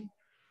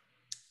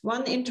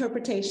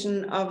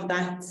interpretation of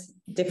that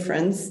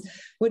difference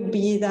would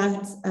be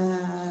that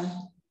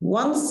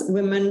once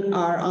women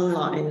are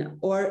online,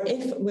 or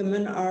if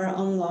women are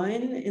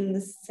online in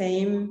the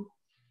same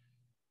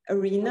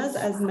arenas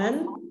as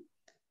men,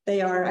 they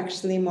are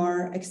actually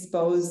more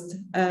exposed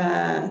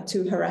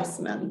to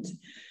harassment.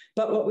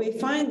 But what we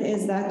find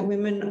is that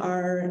women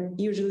are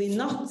usually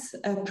not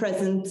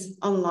present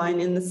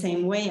online in the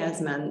same way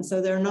as men. So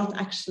they're not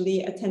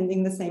actually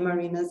attending the same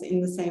arenas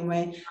in the same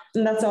way.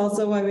 And that's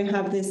also why we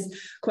have this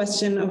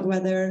question of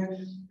whether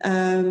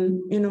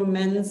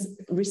men's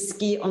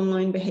risky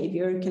online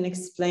behavior can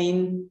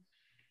explain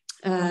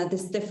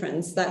this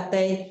difference, that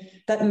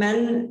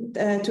men,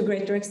 to a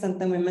greater extent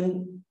than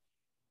women,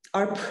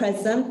 are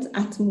present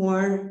at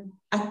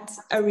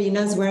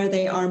arenas where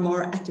they are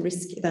more at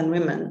risk than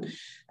women.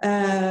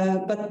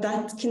 But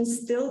that can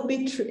still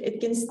be true.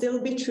 It can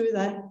still be true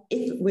that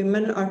if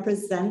women are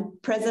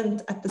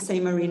present at the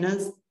same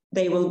arenas,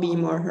 they will be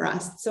more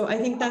harassed. So I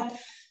think that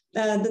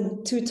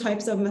the two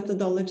types of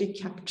methodology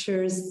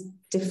captures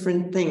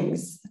different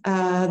things.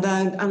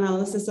 The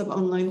analysis of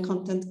online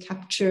content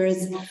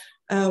captures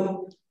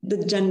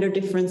the gender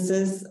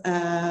differences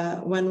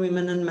when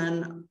women and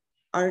men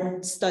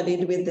are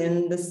studied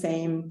within the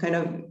same kind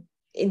of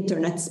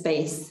internet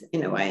space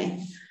in a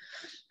way.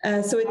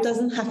 So it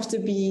doesn't have to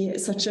be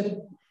such a,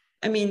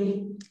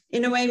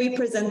 in a way we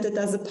present it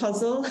as a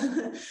puzzle,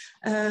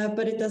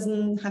 but it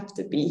doesn't have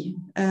to be.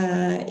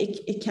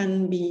 It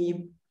can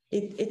be,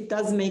 it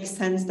does make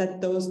sense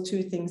that those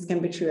two things can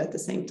be true at the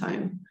same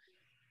time.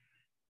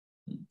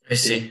 I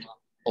see.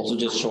 Also,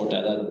 just short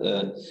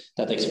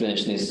that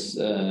explanation is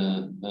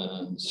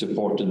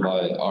supported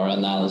by our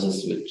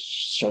analysis, which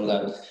show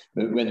that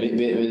when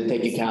we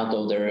take account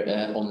of their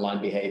online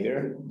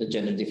behavior, the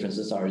gender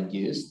differences are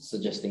reduced,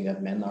 suggesting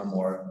that men are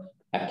more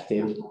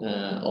active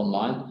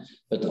online.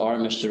 But our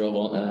measure of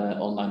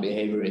online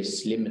behavior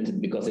is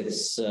limited because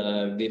it's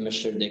we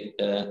measure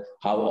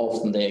how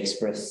often they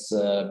express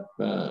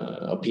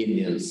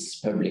opinions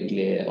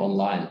publicly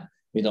online.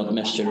 We don't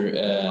measure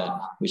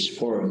which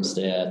forums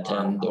they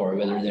attend or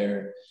whether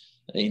they're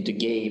into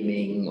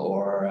gaming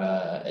or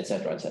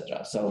etc.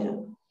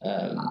 So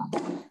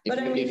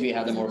if we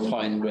had a more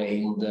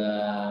fine-grained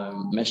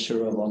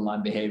measure of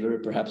online behavior,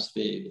 perhaps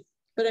we...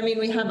 But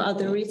we have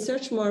other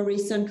research, more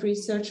recent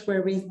research,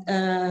 where we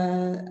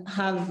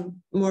have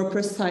more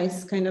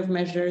precise kind of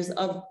measures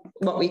of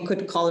what we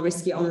could call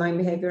risky online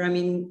behavior.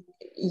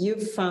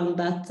 You've found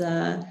that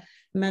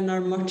men are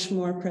much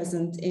more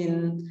present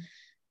in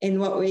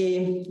what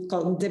we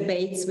call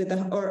debates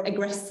or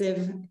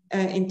aggressive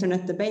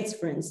internet debates,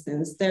 for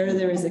instance.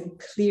 There is a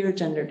clear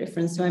gender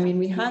difference. So,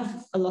 we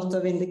have a lot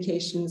of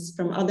indications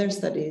from other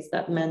studies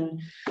that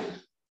men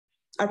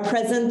are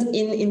present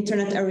in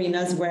internet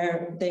arenas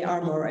where they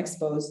are more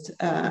exposed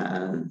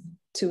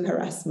to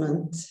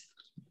harassment.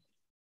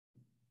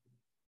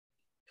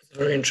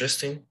 Very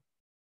interesting.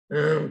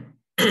 In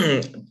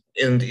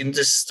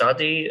this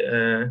study,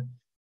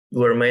 you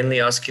were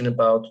mainly asking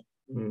about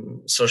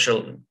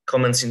social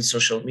comments in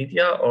social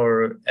media,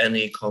 or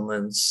any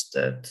comments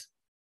that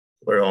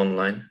were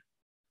online?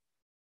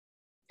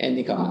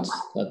 Any comments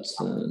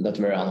that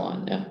were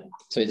online, yeah.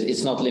 So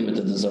it's not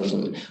limited to social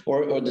media.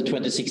 Or the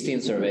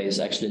 2016 survey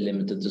is actually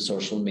limited to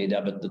social media,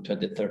 but the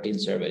 2013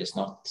 survey is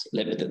not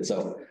limited.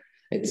 So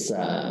it's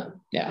but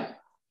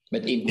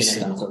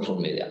internet and social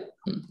media.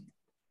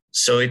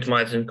 So it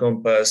might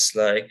encompass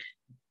like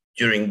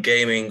during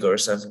gaming or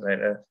something like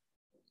that.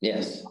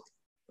 Yes.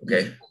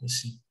 Okay.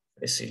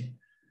 I see.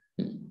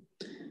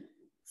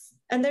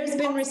 And there's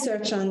been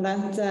research on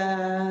that,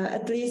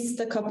 at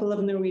least a couple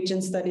of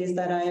Norwegian studies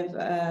that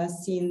I've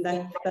seen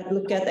that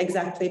look at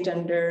exactly the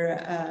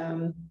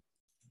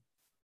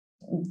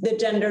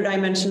gender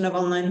dimension of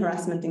online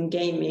harassment in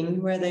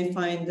gaming, where they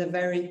find a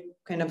very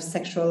kind of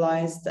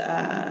sexualized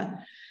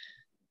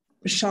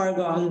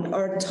jargon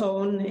or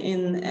tone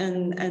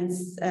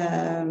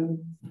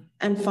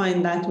and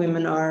find that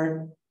women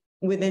are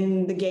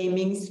within the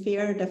gaming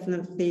sphere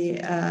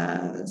definitely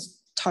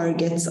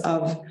targets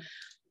of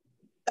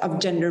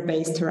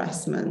gender-based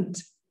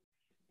harassment.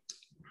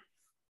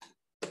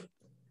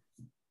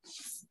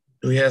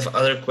 Do we have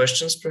other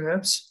questions,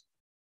 perhaps?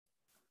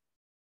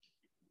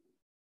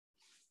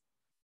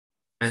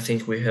 I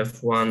think we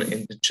have one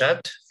in the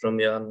chat from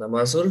Jan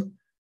Namazur.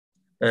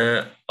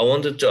 I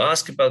wanted to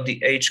ask about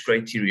the age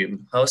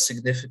criterion, how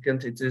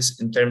significant it is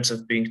in terms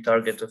of being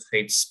target of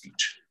hate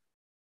speech.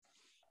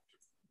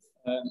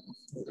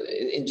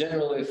 In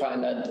general, we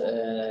find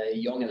that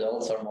young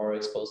adults are more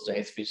exposed to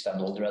hate speech than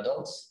older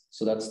adults.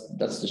 So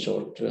that's the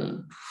short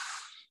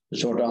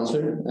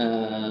answer.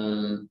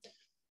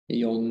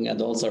 Young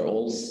adults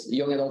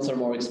are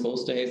more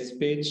exposed to hate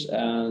speech,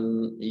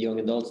 and young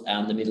adults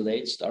and the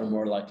middle-aged are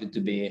more likely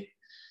to be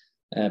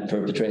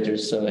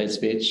perpetrators of hate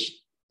speech,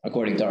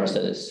 according to our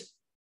studies.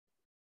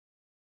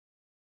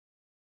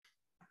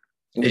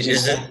 Which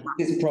is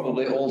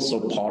probably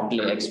also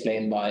partly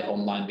explained by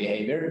online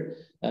behavior,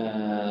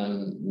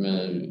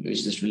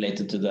 which is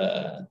related to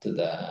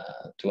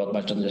what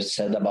Marjan just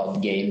said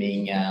about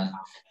gaming and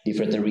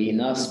different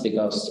arenas,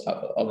 because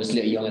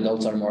obviously young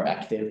adults are more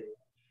active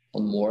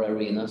on more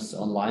arenas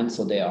online,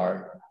 so they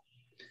are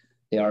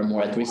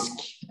more at risk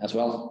as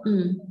well.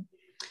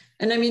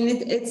 And I mean,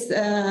 it's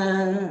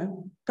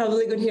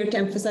probably good here to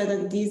emphasize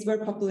that these were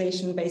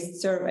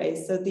population-based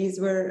surveys. So these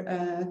were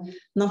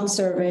not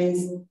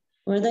surveys.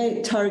 Were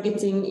they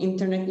targeting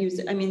internet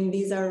users? I mean,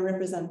 these are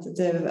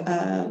representative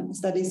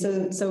studies.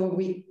 So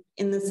we,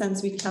 in the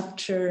sense, we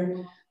capture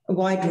a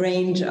wide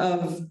range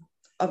of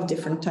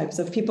different types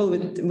of people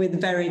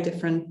with very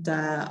different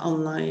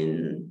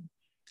online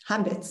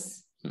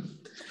habits.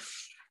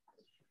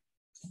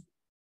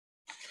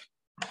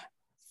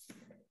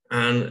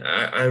 And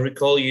I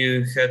recall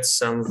you had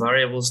some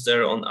variables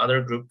there on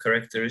other group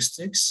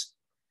characteristics.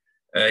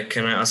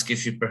 Can I ask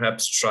if you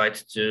perhaps tried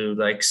to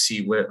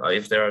see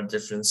if there are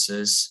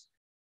differences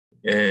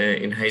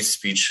in hate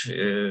speech,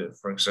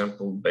 for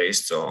example,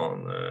 based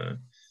on,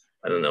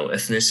 I don't know,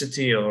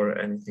 ethnicity or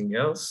anything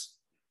else?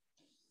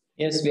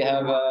 Yes, we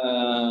have,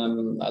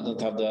 I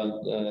don't have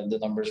the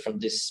numbers from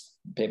this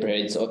paper.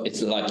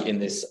 It's like in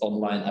this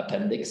online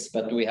appendix,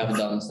 but we have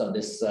done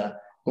studies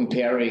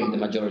comparing the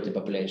majority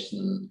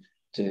population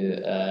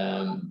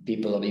to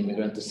people of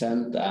immigrant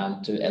descent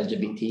and to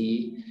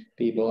LGBT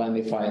people, and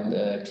we find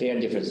clear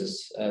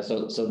differences.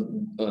 So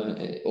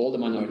all the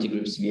minority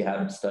groups we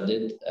have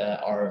studied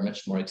are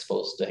much more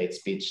exposed to hate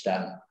speech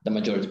than the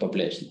majority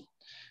population,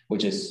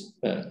 which is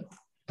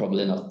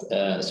probably not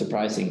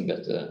surprising,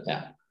 but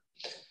yeah.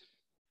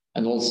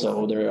 And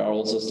also there are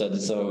also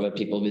studies of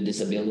people with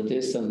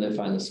disabilities, and they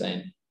find the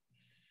same.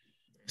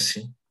 I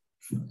see.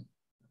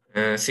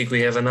 I think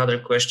we have another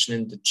question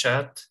in the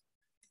chat.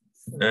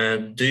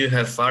 Do you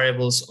have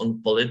variables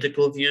on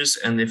political views,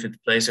 and if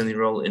it plays any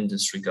role in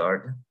this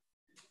regard?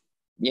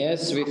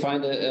 Yes, we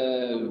find,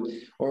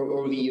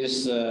 or we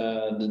use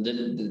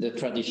the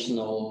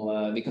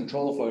traditional, we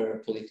control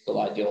for political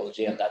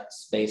ideology, and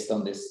that's based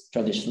on this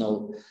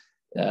traditional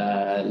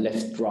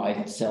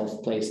left-right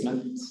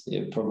self-placement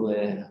you're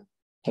probably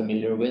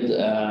familiar with.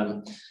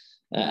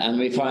 And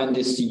we find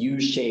this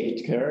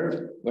U-shaped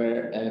curve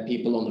where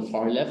people on the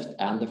far left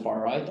and the far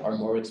right are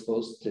more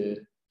exposed to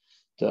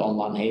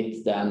online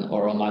hate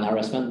or online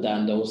harassment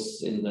than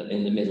those in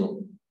the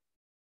middle.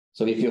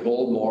 So if you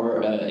hold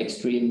more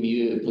extreme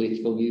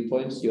political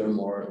viewpoints, you're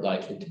more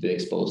likely to be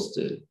exposed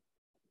to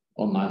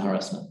online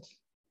harassment.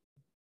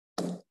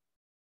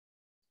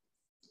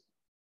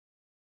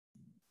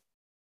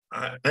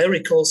 I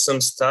recall some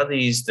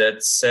studies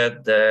that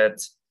said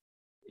that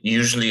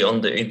usually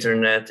on the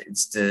internet,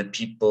 it's the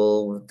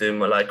people with the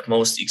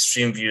most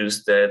extreme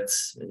views that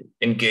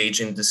engage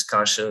in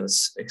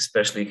discussions,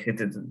 especially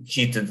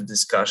heated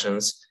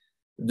discussions.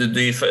 Do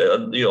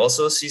you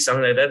also see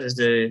something like that? Is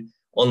the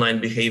online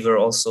behavior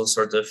also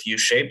sort of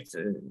U-shaped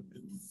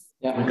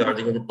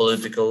regarding the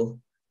political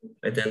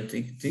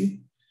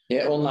identity?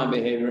 Yeah, online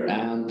behavior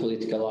and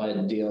political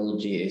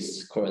ideology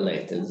is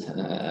correlated,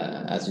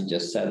 as you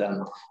just said.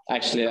 And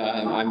actually,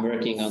 I'm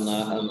working on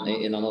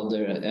in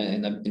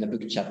a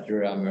book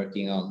chapter I'm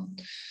working on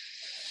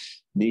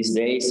these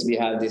days. We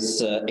have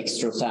this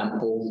extra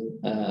sample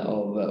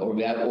or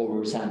we have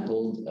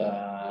oversampled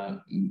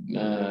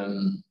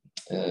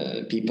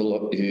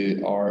people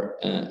who are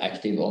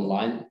active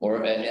online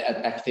or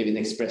active in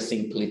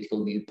expressing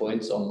political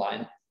viewpoints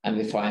online, and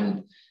we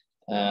find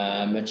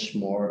much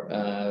more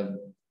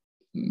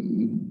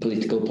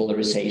political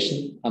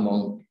polarization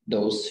among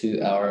those who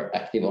are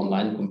active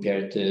online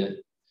compared to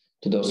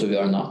those who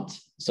are not.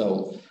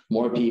 So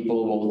more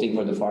people voting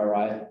for the far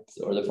right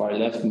or the far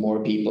left, more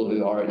people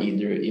who are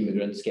either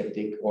immigrant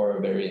skeptic or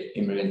very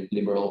immigrant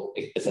liberal,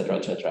 etc.,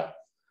 etc.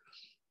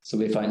 So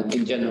we find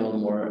in general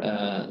more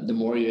the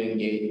more you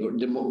engage, or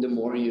the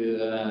more you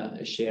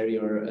share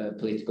your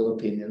political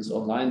opinions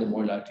online, the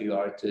more likely you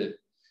are to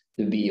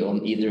be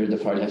on either the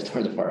far left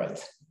or the far right.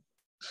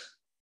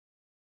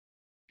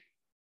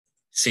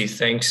 See,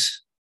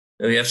 thanks.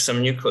 We have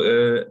some new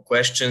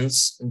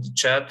questions in the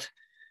chat.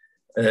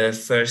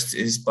 First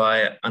is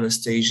by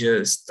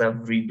Anastasia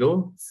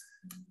Stavridou.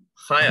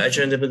 Hi, I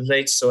joined a bit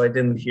late, so I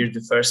didn't hear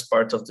the first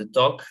part of the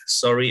talk.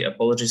 Sorry,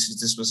 apologies if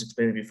this was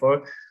explained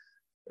before.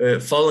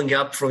 Following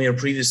up from your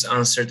previous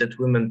answer that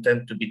women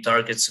tend to be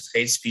targets of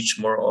hate speech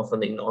more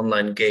often in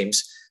online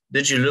games,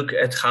 did you look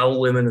at how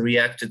women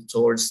reacted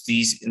towards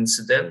these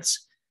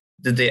incidents?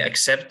 Did they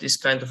accept this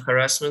kind of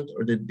harassment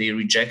or did they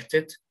reject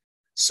it?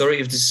 Sorry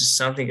if this is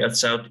something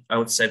outside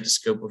the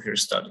scope of your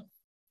study.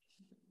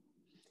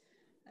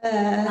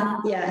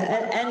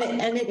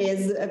 And it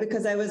is,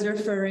 because I was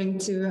referring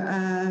to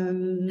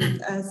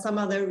some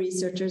other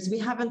researchers. We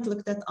haven't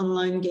looked at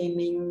online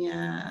gaming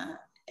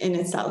in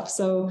itself.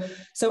 So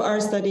our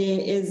study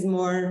is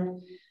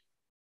more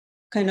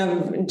kind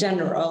of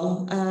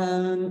general,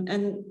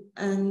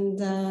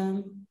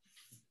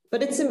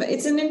 but it's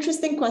an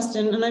interesting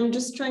question, and I'm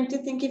just trying to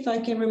think if I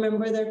can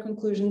remember their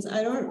conclusions.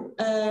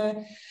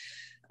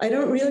 I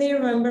don't really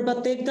remember,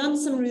 but they've done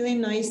some really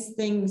nice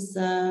things.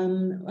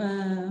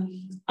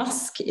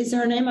 Ask is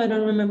her name. I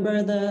don't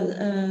remember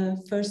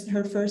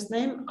her first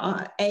name.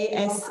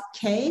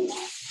 ASK.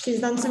 She's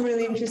done some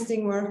really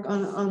interesting work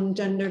on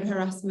gendered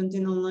harassment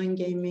in online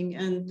gaming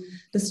and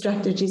the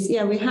strategies.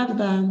 Yeah,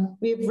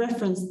 we've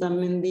referenced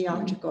them in the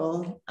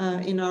article,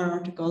 in our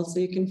article, so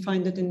you can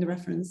find it in the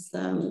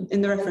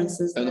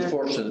references.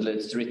 Unfortunately,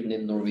 it's written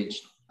in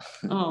Norwegian.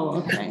 Oh,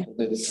 okay.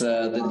 It's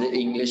the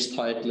English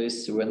title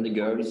is When the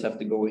Girls Have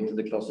to Go into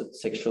the Closet: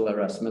 Sexual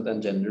Harassment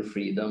and Gender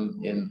Freedom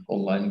in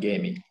Online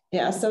Gaming.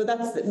 Yeah, so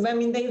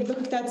they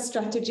looked at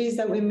strategies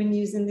that women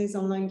use in this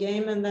online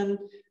game, and then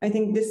I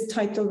think this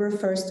title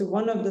refers to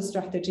one of the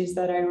strategies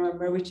that I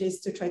remember, which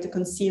is to try to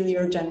conceal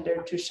your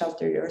gender to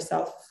shelter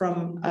yourself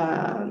from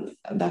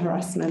the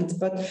harassment.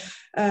 But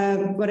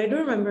what I do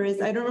remember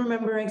is, I don't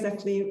remember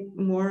exactly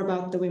more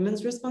about the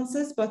women's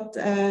responses, but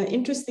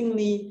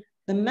interestingly,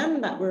 the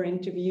men that were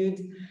interviewed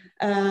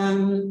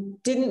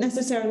didn't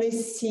necessarily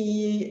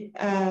see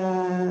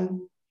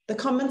the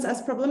comments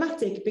as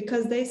problematic,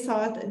 because they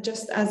saw it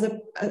just as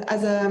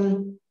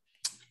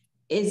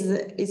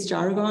is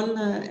jargon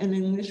an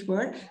English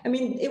word? I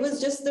mean, it was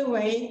just the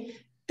way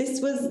this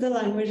was the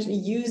language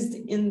used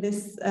in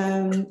this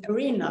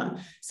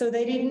arena. So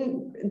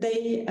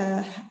they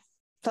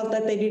felt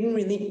that they didn't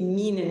really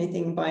mean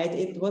anything by it.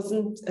 It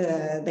wasn't,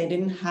 they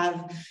didn't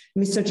have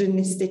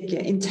misogynistic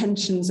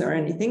intentions or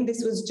anything.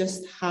 This was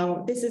just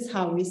this is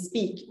how we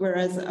speak.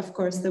 Whereas, of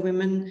course, the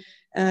women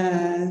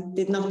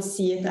did not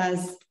see it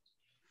as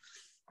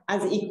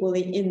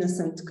equally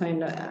innocent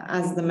kind of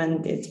as the men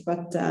did.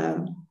 But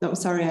no,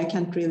 sorry, I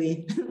can't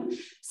really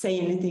say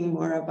anything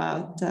more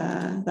about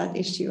that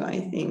issue, I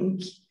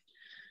think.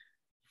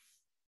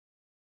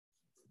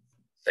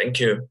 Thank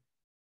you.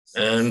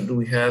 And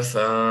we have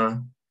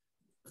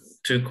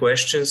 2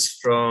 questions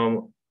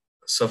from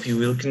Sophie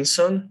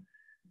Wilkinson.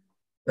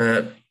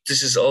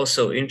 This is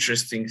also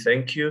interesting,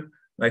 thank you.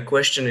 My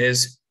question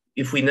is,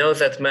 if we know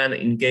that men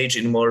engage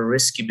in more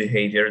risky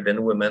behavior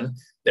than women,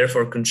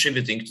 therefore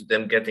contributing to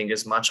them getting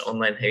as much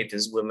online hate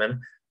as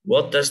women,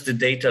 what does the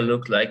data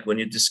look like when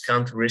you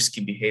discount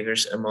risky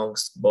behaviors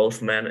amongst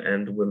both men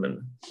and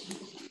women?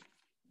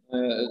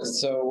 When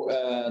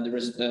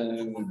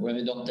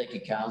we don't take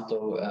account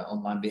of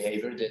online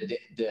behavior,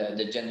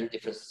 the gender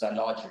differences are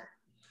larger.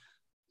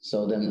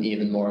 So then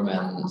even more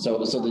men. So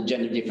the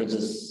gender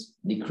differences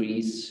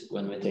decrease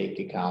when we take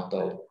account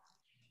of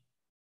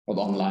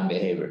online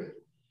behavior.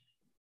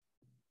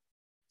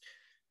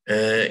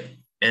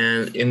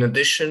 And in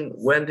addition,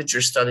 when did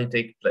your study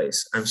take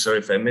place? I'm sorry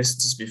if I missed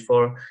this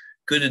before.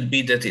 Could it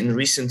be that in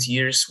recent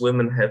years,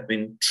 women have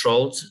been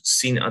trolled,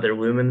 seen other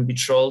women be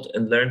trolled,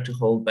 and learned to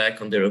hold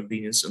back on their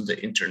opinions on the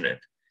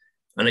internet?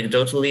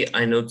 Anecdotally,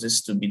 I know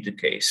this to be the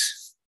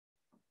case.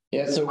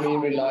 Yeah, so we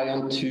rely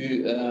on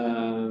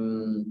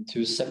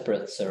two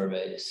separate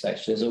surveys,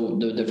 actually. So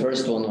the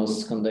first one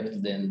was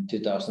conducted in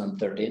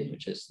 2013,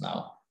 which is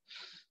now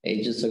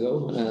ages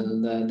ago,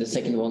 and the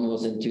second one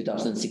was in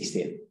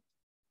 2016.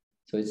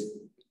 So it's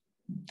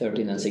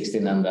 13 and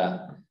 16, and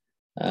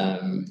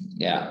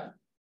yeah,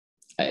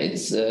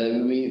 it's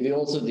we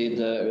also did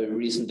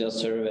recently a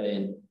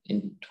survey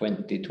in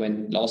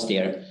 2020 last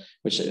year,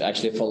 which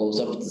actually follows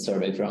up the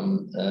survey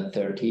from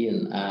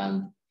 13,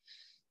 and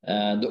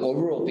the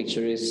overall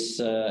picture is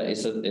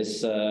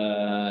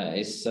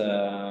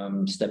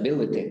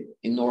stability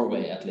in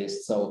Norway, at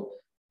least. So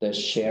the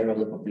share of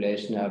the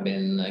population who have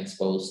been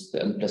exposed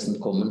to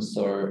unpleasant comments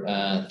or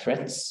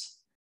threats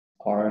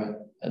are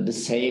the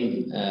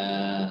same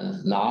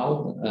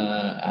now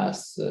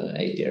as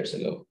 8 years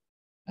ago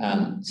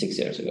and 6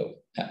 years ago.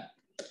 Yeah.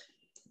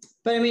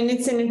 But I mean,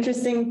 it's an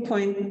interesting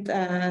point,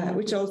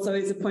 which also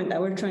is a point that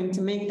we're trying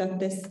to make, that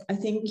this, I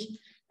think,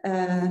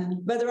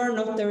 whether or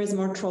not there is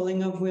more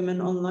trolling of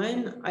women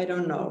online, I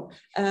don't know.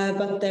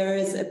 But there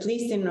is, at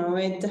least in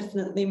Norway,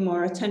 definitely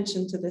more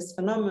attention to this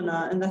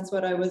phenomena. And that's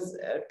what I was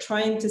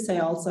trying to say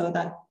also,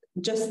 that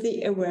just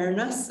the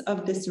awareness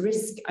of this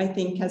risk, I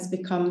think, has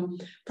become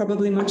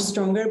probably much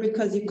stronger,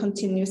 because you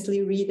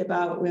continuously read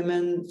about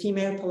women,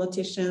 female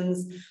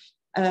politicians,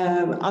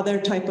 other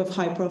type of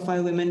high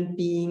profile women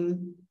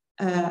being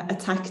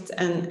attacked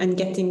and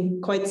getting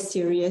quite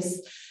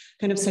serious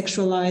kind of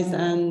sexualized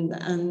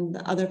and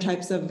other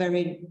types of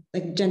very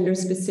like gender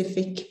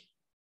specific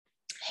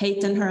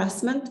hate and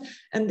harassment.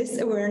 And this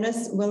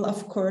awareness will,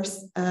 of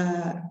course,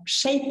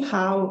 shape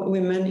how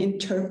women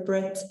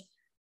interpret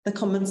the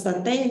comments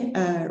that they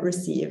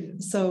receive.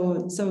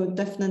 So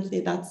definitely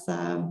that's,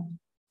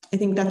 I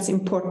think that's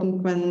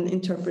important when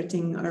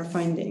interpreting our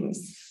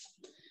findings.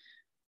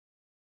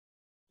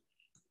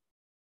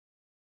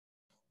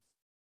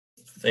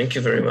 Thank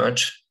you very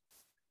much.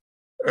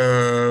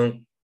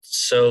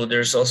 So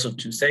there's also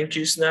 2 thank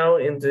yous now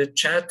in the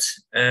chat,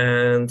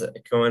 and a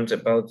comment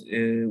about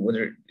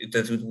whether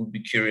that it would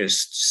be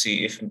curious to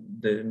see if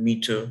the Me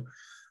Too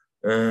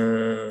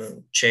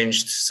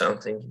changed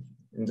something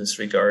in this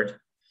regard.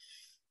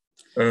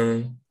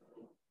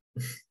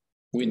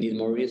 We need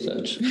more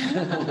research. More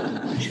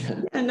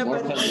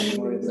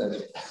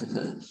research.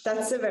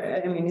 That's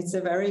it's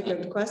a very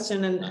good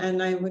question,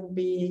 and I would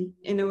be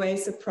in a way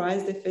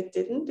surprised if it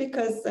didn't,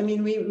 because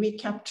we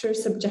capture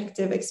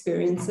subjective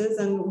experiences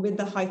and with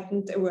the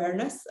heightened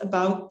awareness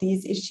about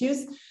these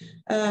issues,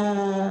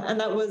 and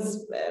that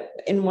was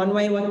in one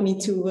way what Me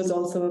Too was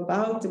also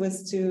about,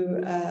 was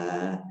to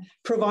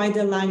provide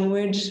a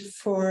language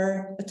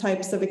for the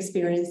types of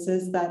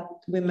experiences that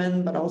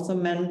women, but also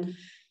men,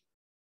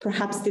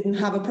 perhaps didn't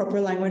have a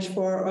proper language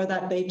for, or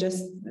that they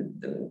just,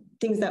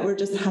 things that were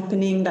just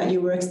happening that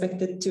you were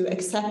expected to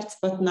accept,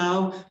 but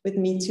now with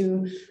Me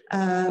Too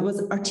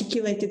was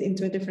articulated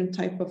into a different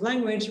type of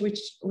language, which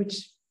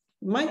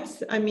might,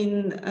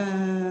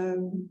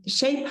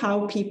 shape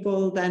how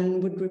people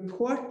then would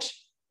report,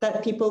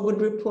 that people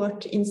would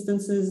report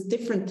instances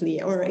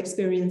differently or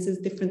experiences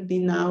differently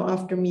now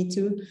after Me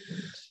Too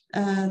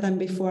than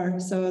before.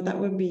 So that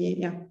would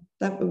be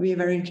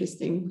very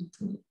interesting.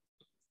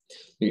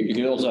 You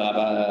could also have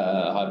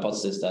a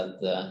hypothesis that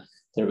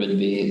there will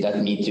be, that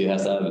Me Too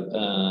has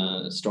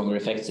stronger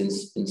effects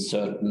in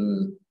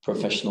certain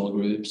professional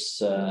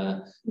groups,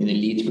 in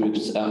elite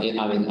groups,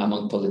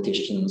 among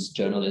politicians,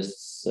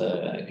 journalists,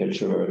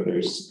 culture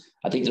workers.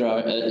 I think there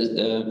are,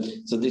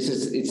 so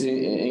it's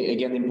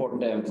again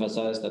important to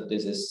emphasize that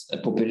this is a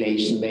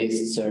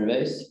population-based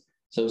surveys.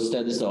 So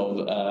studies of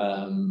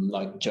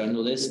like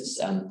journalists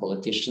and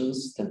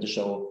politicians tend to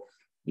show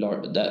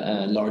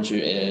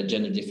larger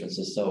gender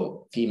differences.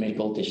 So female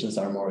politicians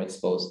are more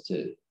exposed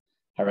to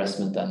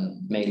harassment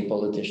than male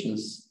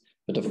politicians.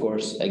 But of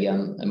course,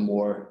 again,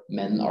 more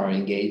men are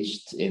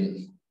engaged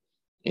in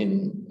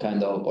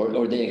kind of,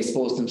 or they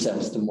expose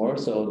themselves to more.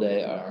 So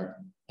they are,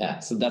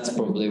 so that's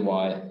probably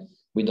why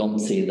we don't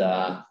see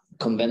the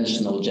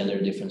conventional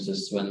gender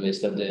differences when we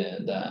study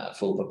the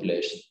full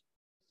population.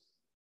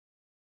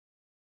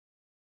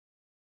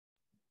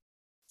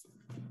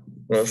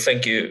 Well,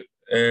 thank you.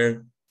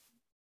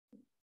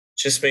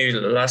 Just maybe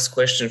the last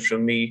question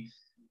from me.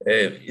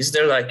 Is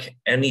there like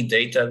any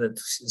data that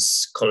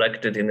is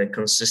collected in a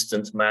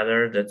consistent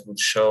manner that would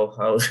show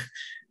how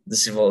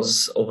this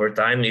evolves over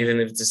time, even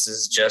if this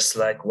is just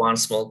like one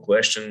small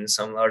question in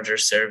some larger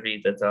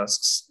survey that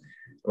asks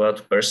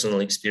about personal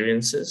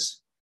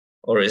experiences?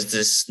 Or is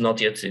this not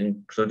yet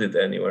included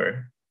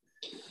anywhere?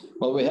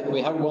 Well,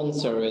 we have one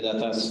survey that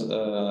has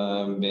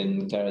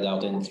been carried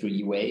out in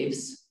 3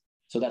 waves.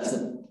 So that's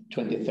the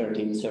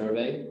 2013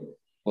 survey,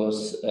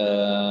 was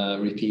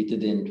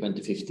repeated in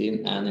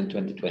 2015 and in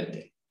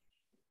 2020.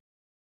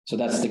 So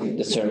that's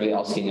the survey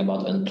asking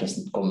about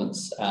unpleasant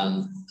comments,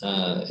 and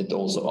it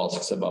also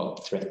asks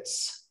about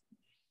threats.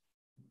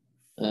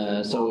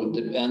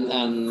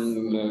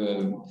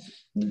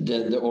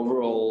 The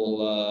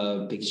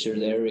overall picture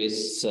there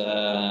is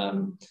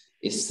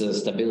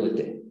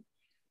stability.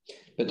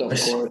 But of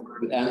course,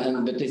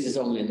 but this is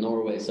only in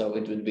Norway, so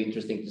it would be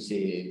interesting to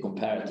see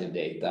comparative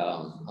data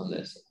on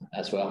this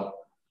as well.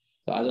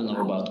 So I don't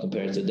know about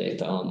comparative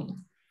data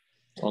on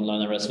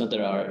online harassment.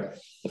 There are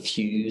a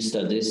few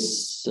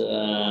studies,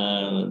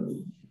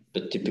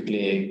 but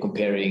typically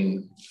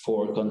comparing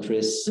 4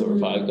 countries or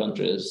 5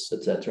 countries,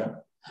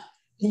 etc.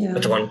 Yeah.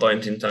 At one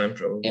point in time,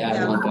 probably. Yeah,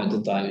 at one point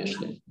in time,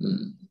 usually.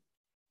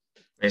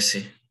 I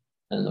see.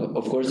 And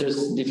of course,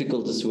 there's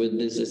difficulties with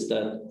this, is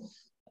that,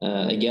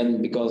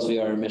 again, because we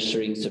are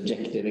measuring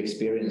subjective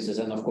experiences,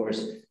 and of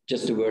course,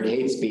 just the word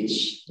hate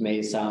speech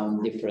may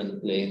sound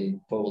differently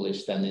in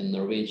Polish than in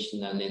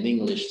Norwegian and in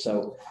English.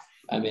 So,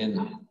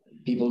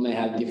 people may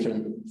have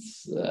different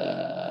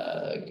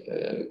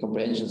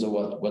comprehensions of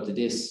what it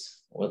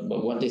is.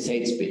 What is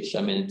hate speech?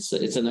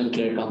 It's an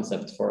unclear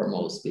concept for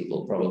most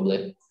people,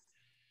 probably.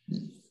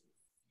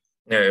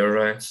 Yeah, you're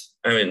right.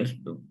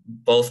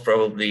 Both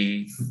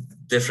probably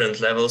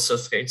different levels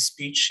of hate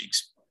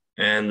speech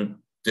and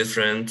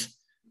different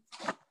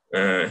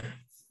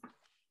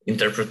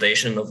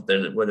interpretation of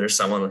whether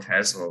someone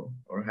has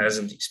or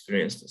hasn't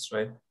experienced this,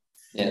 right?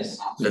 Yes.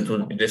 That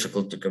would be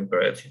difficult to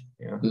compare it.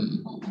 Yeah.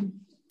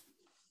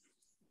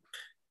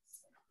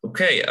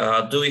 Okay.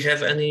 Do we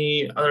have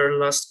any other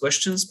last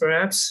questions,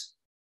 perhaps?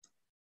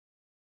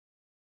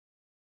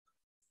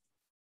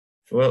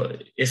 Well,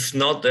 if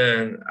not,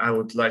 then I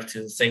would like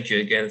to thank you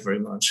again very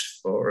much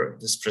for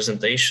this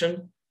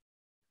presentation.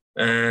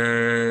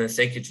 I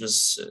think it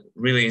was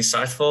really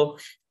insightful.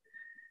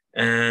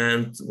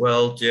 And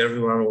well, to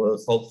everyone, well,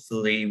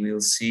 hopefully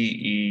we'll see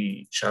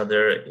each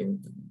other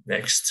in the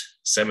next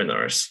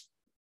seminars.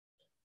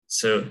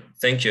 So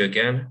thank you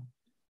again.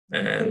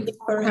 And thank you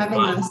for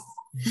having us.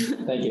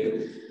 Thank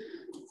you.